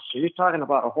hours. So you're talking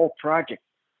about a whole project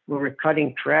where we're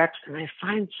cutting tracks, and I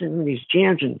find some of these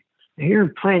jams, and I hear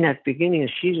him playing that beginning of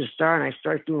She's a Star, and I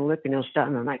start doing a lick, and he'll stop,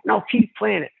 and I'm like, no, keep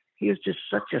playing it. He was just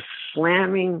such a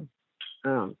slamming,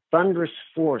 thunderous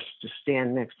force to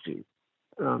stand next to,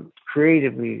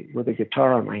 creatively with a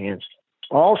guitar in my hands.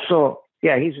 Also,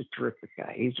 yeah, he's a terrific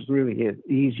guy. He's really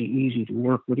easy to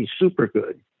work with. He's super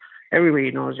good.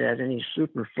 Everybody knows that, and he's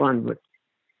super fun, but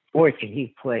boy, can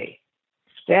he play.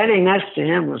 Standing next to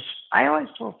him I always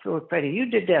told Philip Petty, you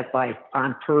did that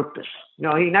on purpose.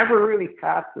 He never really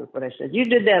copped it, but I said, you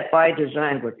did that by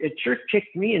design, but it sure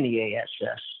kicked me in the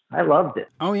ASS. I loved it.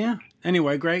 Oh, yeah.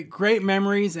 Anyway, great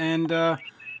memories, and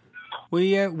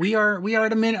we are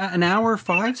at an hour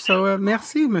 5, so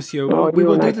merci, monsieur. We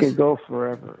will do this. Could go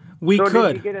forever. We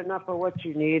could. Did you get enough of what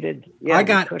you needed? Yeah, I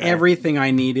got everything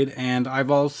I needed, and I've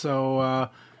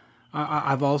also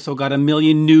got a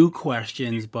million new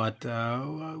questions, but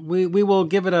we will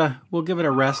give it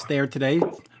a rest there today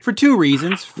for 2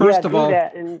 reasons. First of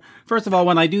all,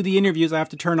 when I do the interviews, I have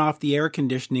to turn off the air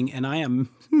conditioning, and I am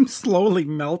slowly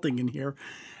melting in here.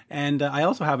 And I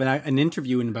also have an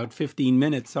interview in about 15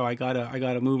 minutes, so I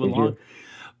gotta move along.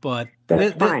 But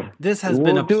this has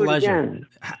been a pleasure,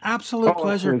 absolute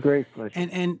pleasure. Great pleasure.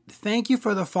 And thank you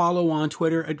for the follow on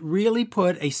Twitter. It really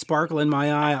put a sparkle in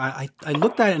my eye. I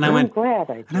looked at it and I went,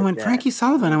 Frankie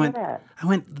Sullivan. I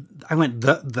went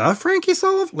the Frankie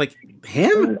Sullivan, like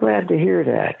him. I'm glad to hear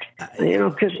that.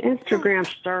 Because Instagram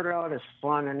started out as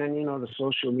fun, and then the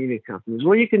social media companies.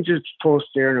 Well, you can just post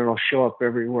there and it'll show up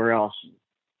everywhere else.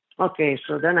 Okay,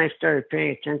 so then I started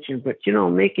paying attention, but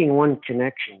making one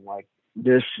connection like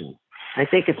this, and I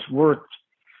think it's worth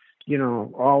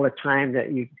all the time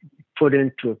that you put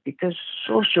into it, because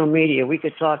social media, we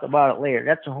could talk about it later.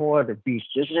 That's a whole other beast,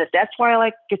 isn't it? That's why I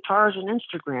like guitars and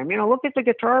Instagram. You know, look at the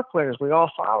guitar players. We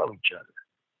all follow each other.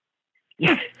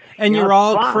 And you're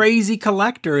all crazy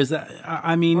collectors.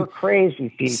 I mean, we're crazy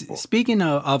people. Speaking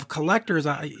of collectors,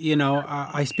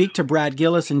 I speak to Brad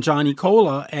Gillis and Johnny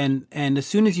Cola, and as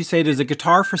soon as you say there's a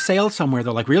guitar for sale somewhere,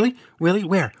 they're like, really? Where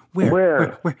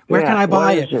can I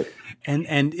buy it?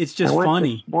 And it's just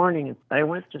funny. I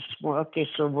went this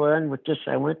morning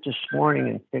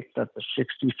and picked up a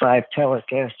 65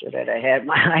 Telecaster that I had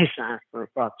my eyes on for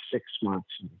about 6 months.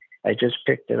 I just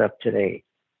picked it up today.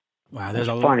 Wow, there's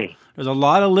a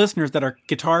lot of listeners that are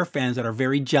guitar fans that are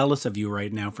very jealous of you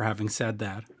right now for having said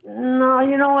that. No,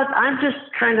 you know what? I'm just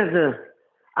kind of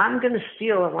I'm going to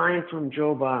steal a line from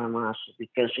Joe Bonamassa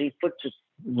because he puts it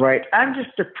right. I'm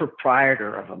just the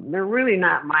proprietor of them. They're really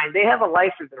not mine. They have a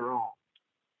life of their own.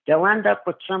 They'll end up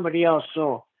with somebody else.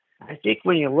 So I think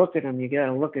when you look at them, you got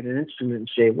to look at an instrument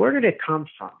and say, where did it come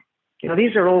from? You know,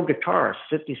 these are old guitars,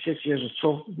 56 years old.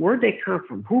 So where'd they come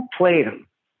from? Who played them?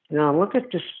 You know, look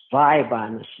at this vibe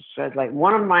on this. It said, like,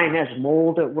 one of mine has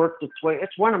mold that worked its way.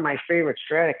 It's one of my favorite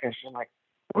Stratocasters. I'm like,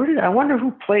 I wonder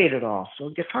who played it all. So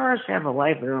guitars have a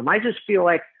life of their own. I just feel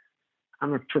like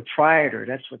I'm a proprietor.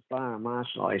 That's what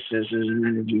Bonamassa always says in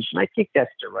interviews. And I think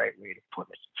that's the right way to put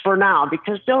it for now,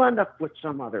 because they'll end up with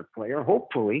some other player.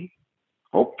 Hopefully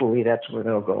that's where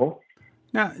they'll go.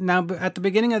 Now, at the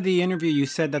beginning of the interview, you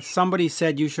said that somebody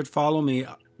said you should follow me.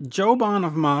 Joe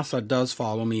Bonamassa does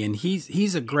follow me, and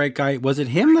he's a great guy. Was it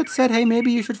him that said, hey,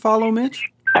 maybe you should follow Mitch?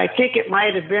 I think it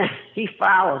might have been. He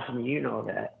follows me, you know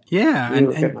that. Yeah,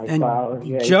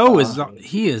 and Joe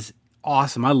is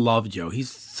awesome. I love Joe. He's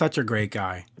such a great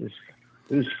guy.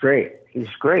 He's great.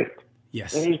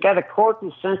 Yes. And he's got a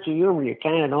quirky sense of humor. You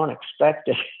kind of don't expect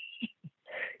it.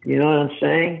 You know what I'm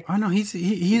saying? Oh no, he's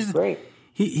great.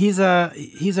 He's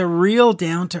a real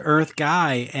down to earth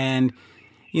guy, and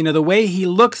you know the way he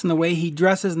looks and the way he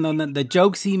dresses and then the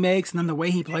jokes he makes and then the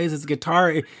way he plays his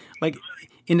guitar, like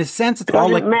in a sense, it's all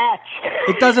like match.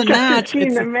 It doesn't match.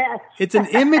 It's an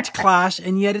image clash,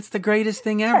 and yet it's the greatest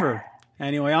thing ever.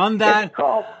 Anyway, on that,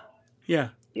 yeah.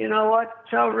 You know what?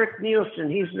 Tell Rick Nielsen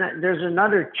there's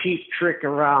another cheap trick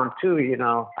around too. You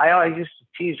know, I always used to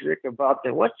tease Rick about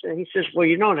that. He says, well,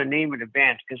 you know the name of the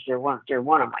band because they're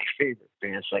one of my favorite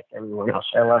bands, like everyone else.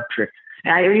 I love Trick.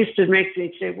 And I used to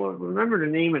they'd say, well, remember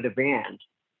the name of the band.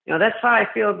 You know, that's how I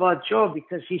feel about Joe,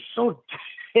 because he's so,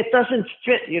 it doesn't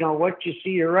fit, you know, what you see,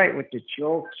 you're right, with the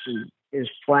jokes and his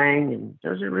playing, and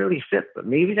doesn't really fit, but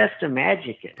maybe that's the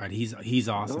magic in it. Right, he's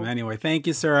awesome. You know? Anyway, thank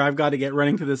you, sir. I've got to get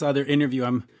running to this other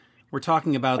interview. We're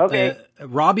talking about the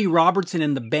Robbie Robertson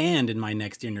and the band in my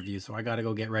next interview, so I got to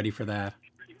go get ready for that.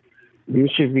 You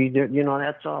should be, you know,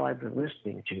 that's all I've been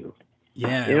listening to.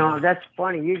 Yeah. You know, that's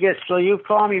funny. You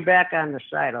call me back on the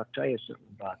side. I'll tell you something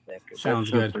about that.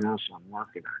 Sounds that's good. Something else I'm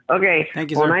working on. Okay.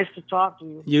 Thank you, sir. Nice to talk to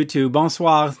you. You too.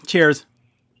 Bonsoir. Cheers.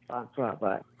 Bye.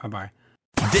 Bye-bye.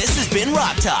 This has been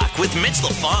Rock Talk with Mitch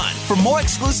LaFon. For more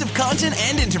exclusive content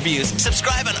and interviews,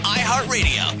 subscribe on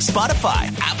iHeartRadio,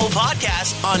 Spotify, Apple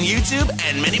Podcasts, on YouTube,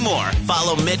 and many more.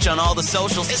 Follow Mitch on all the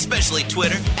socials, especially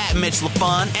Twitter, @Mitch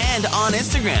LaFon, and on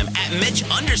Instagram,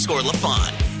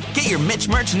 @Mitch_LaFon. Get your Mitch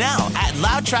merch now at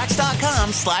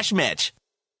loudtracks.com/Mitch.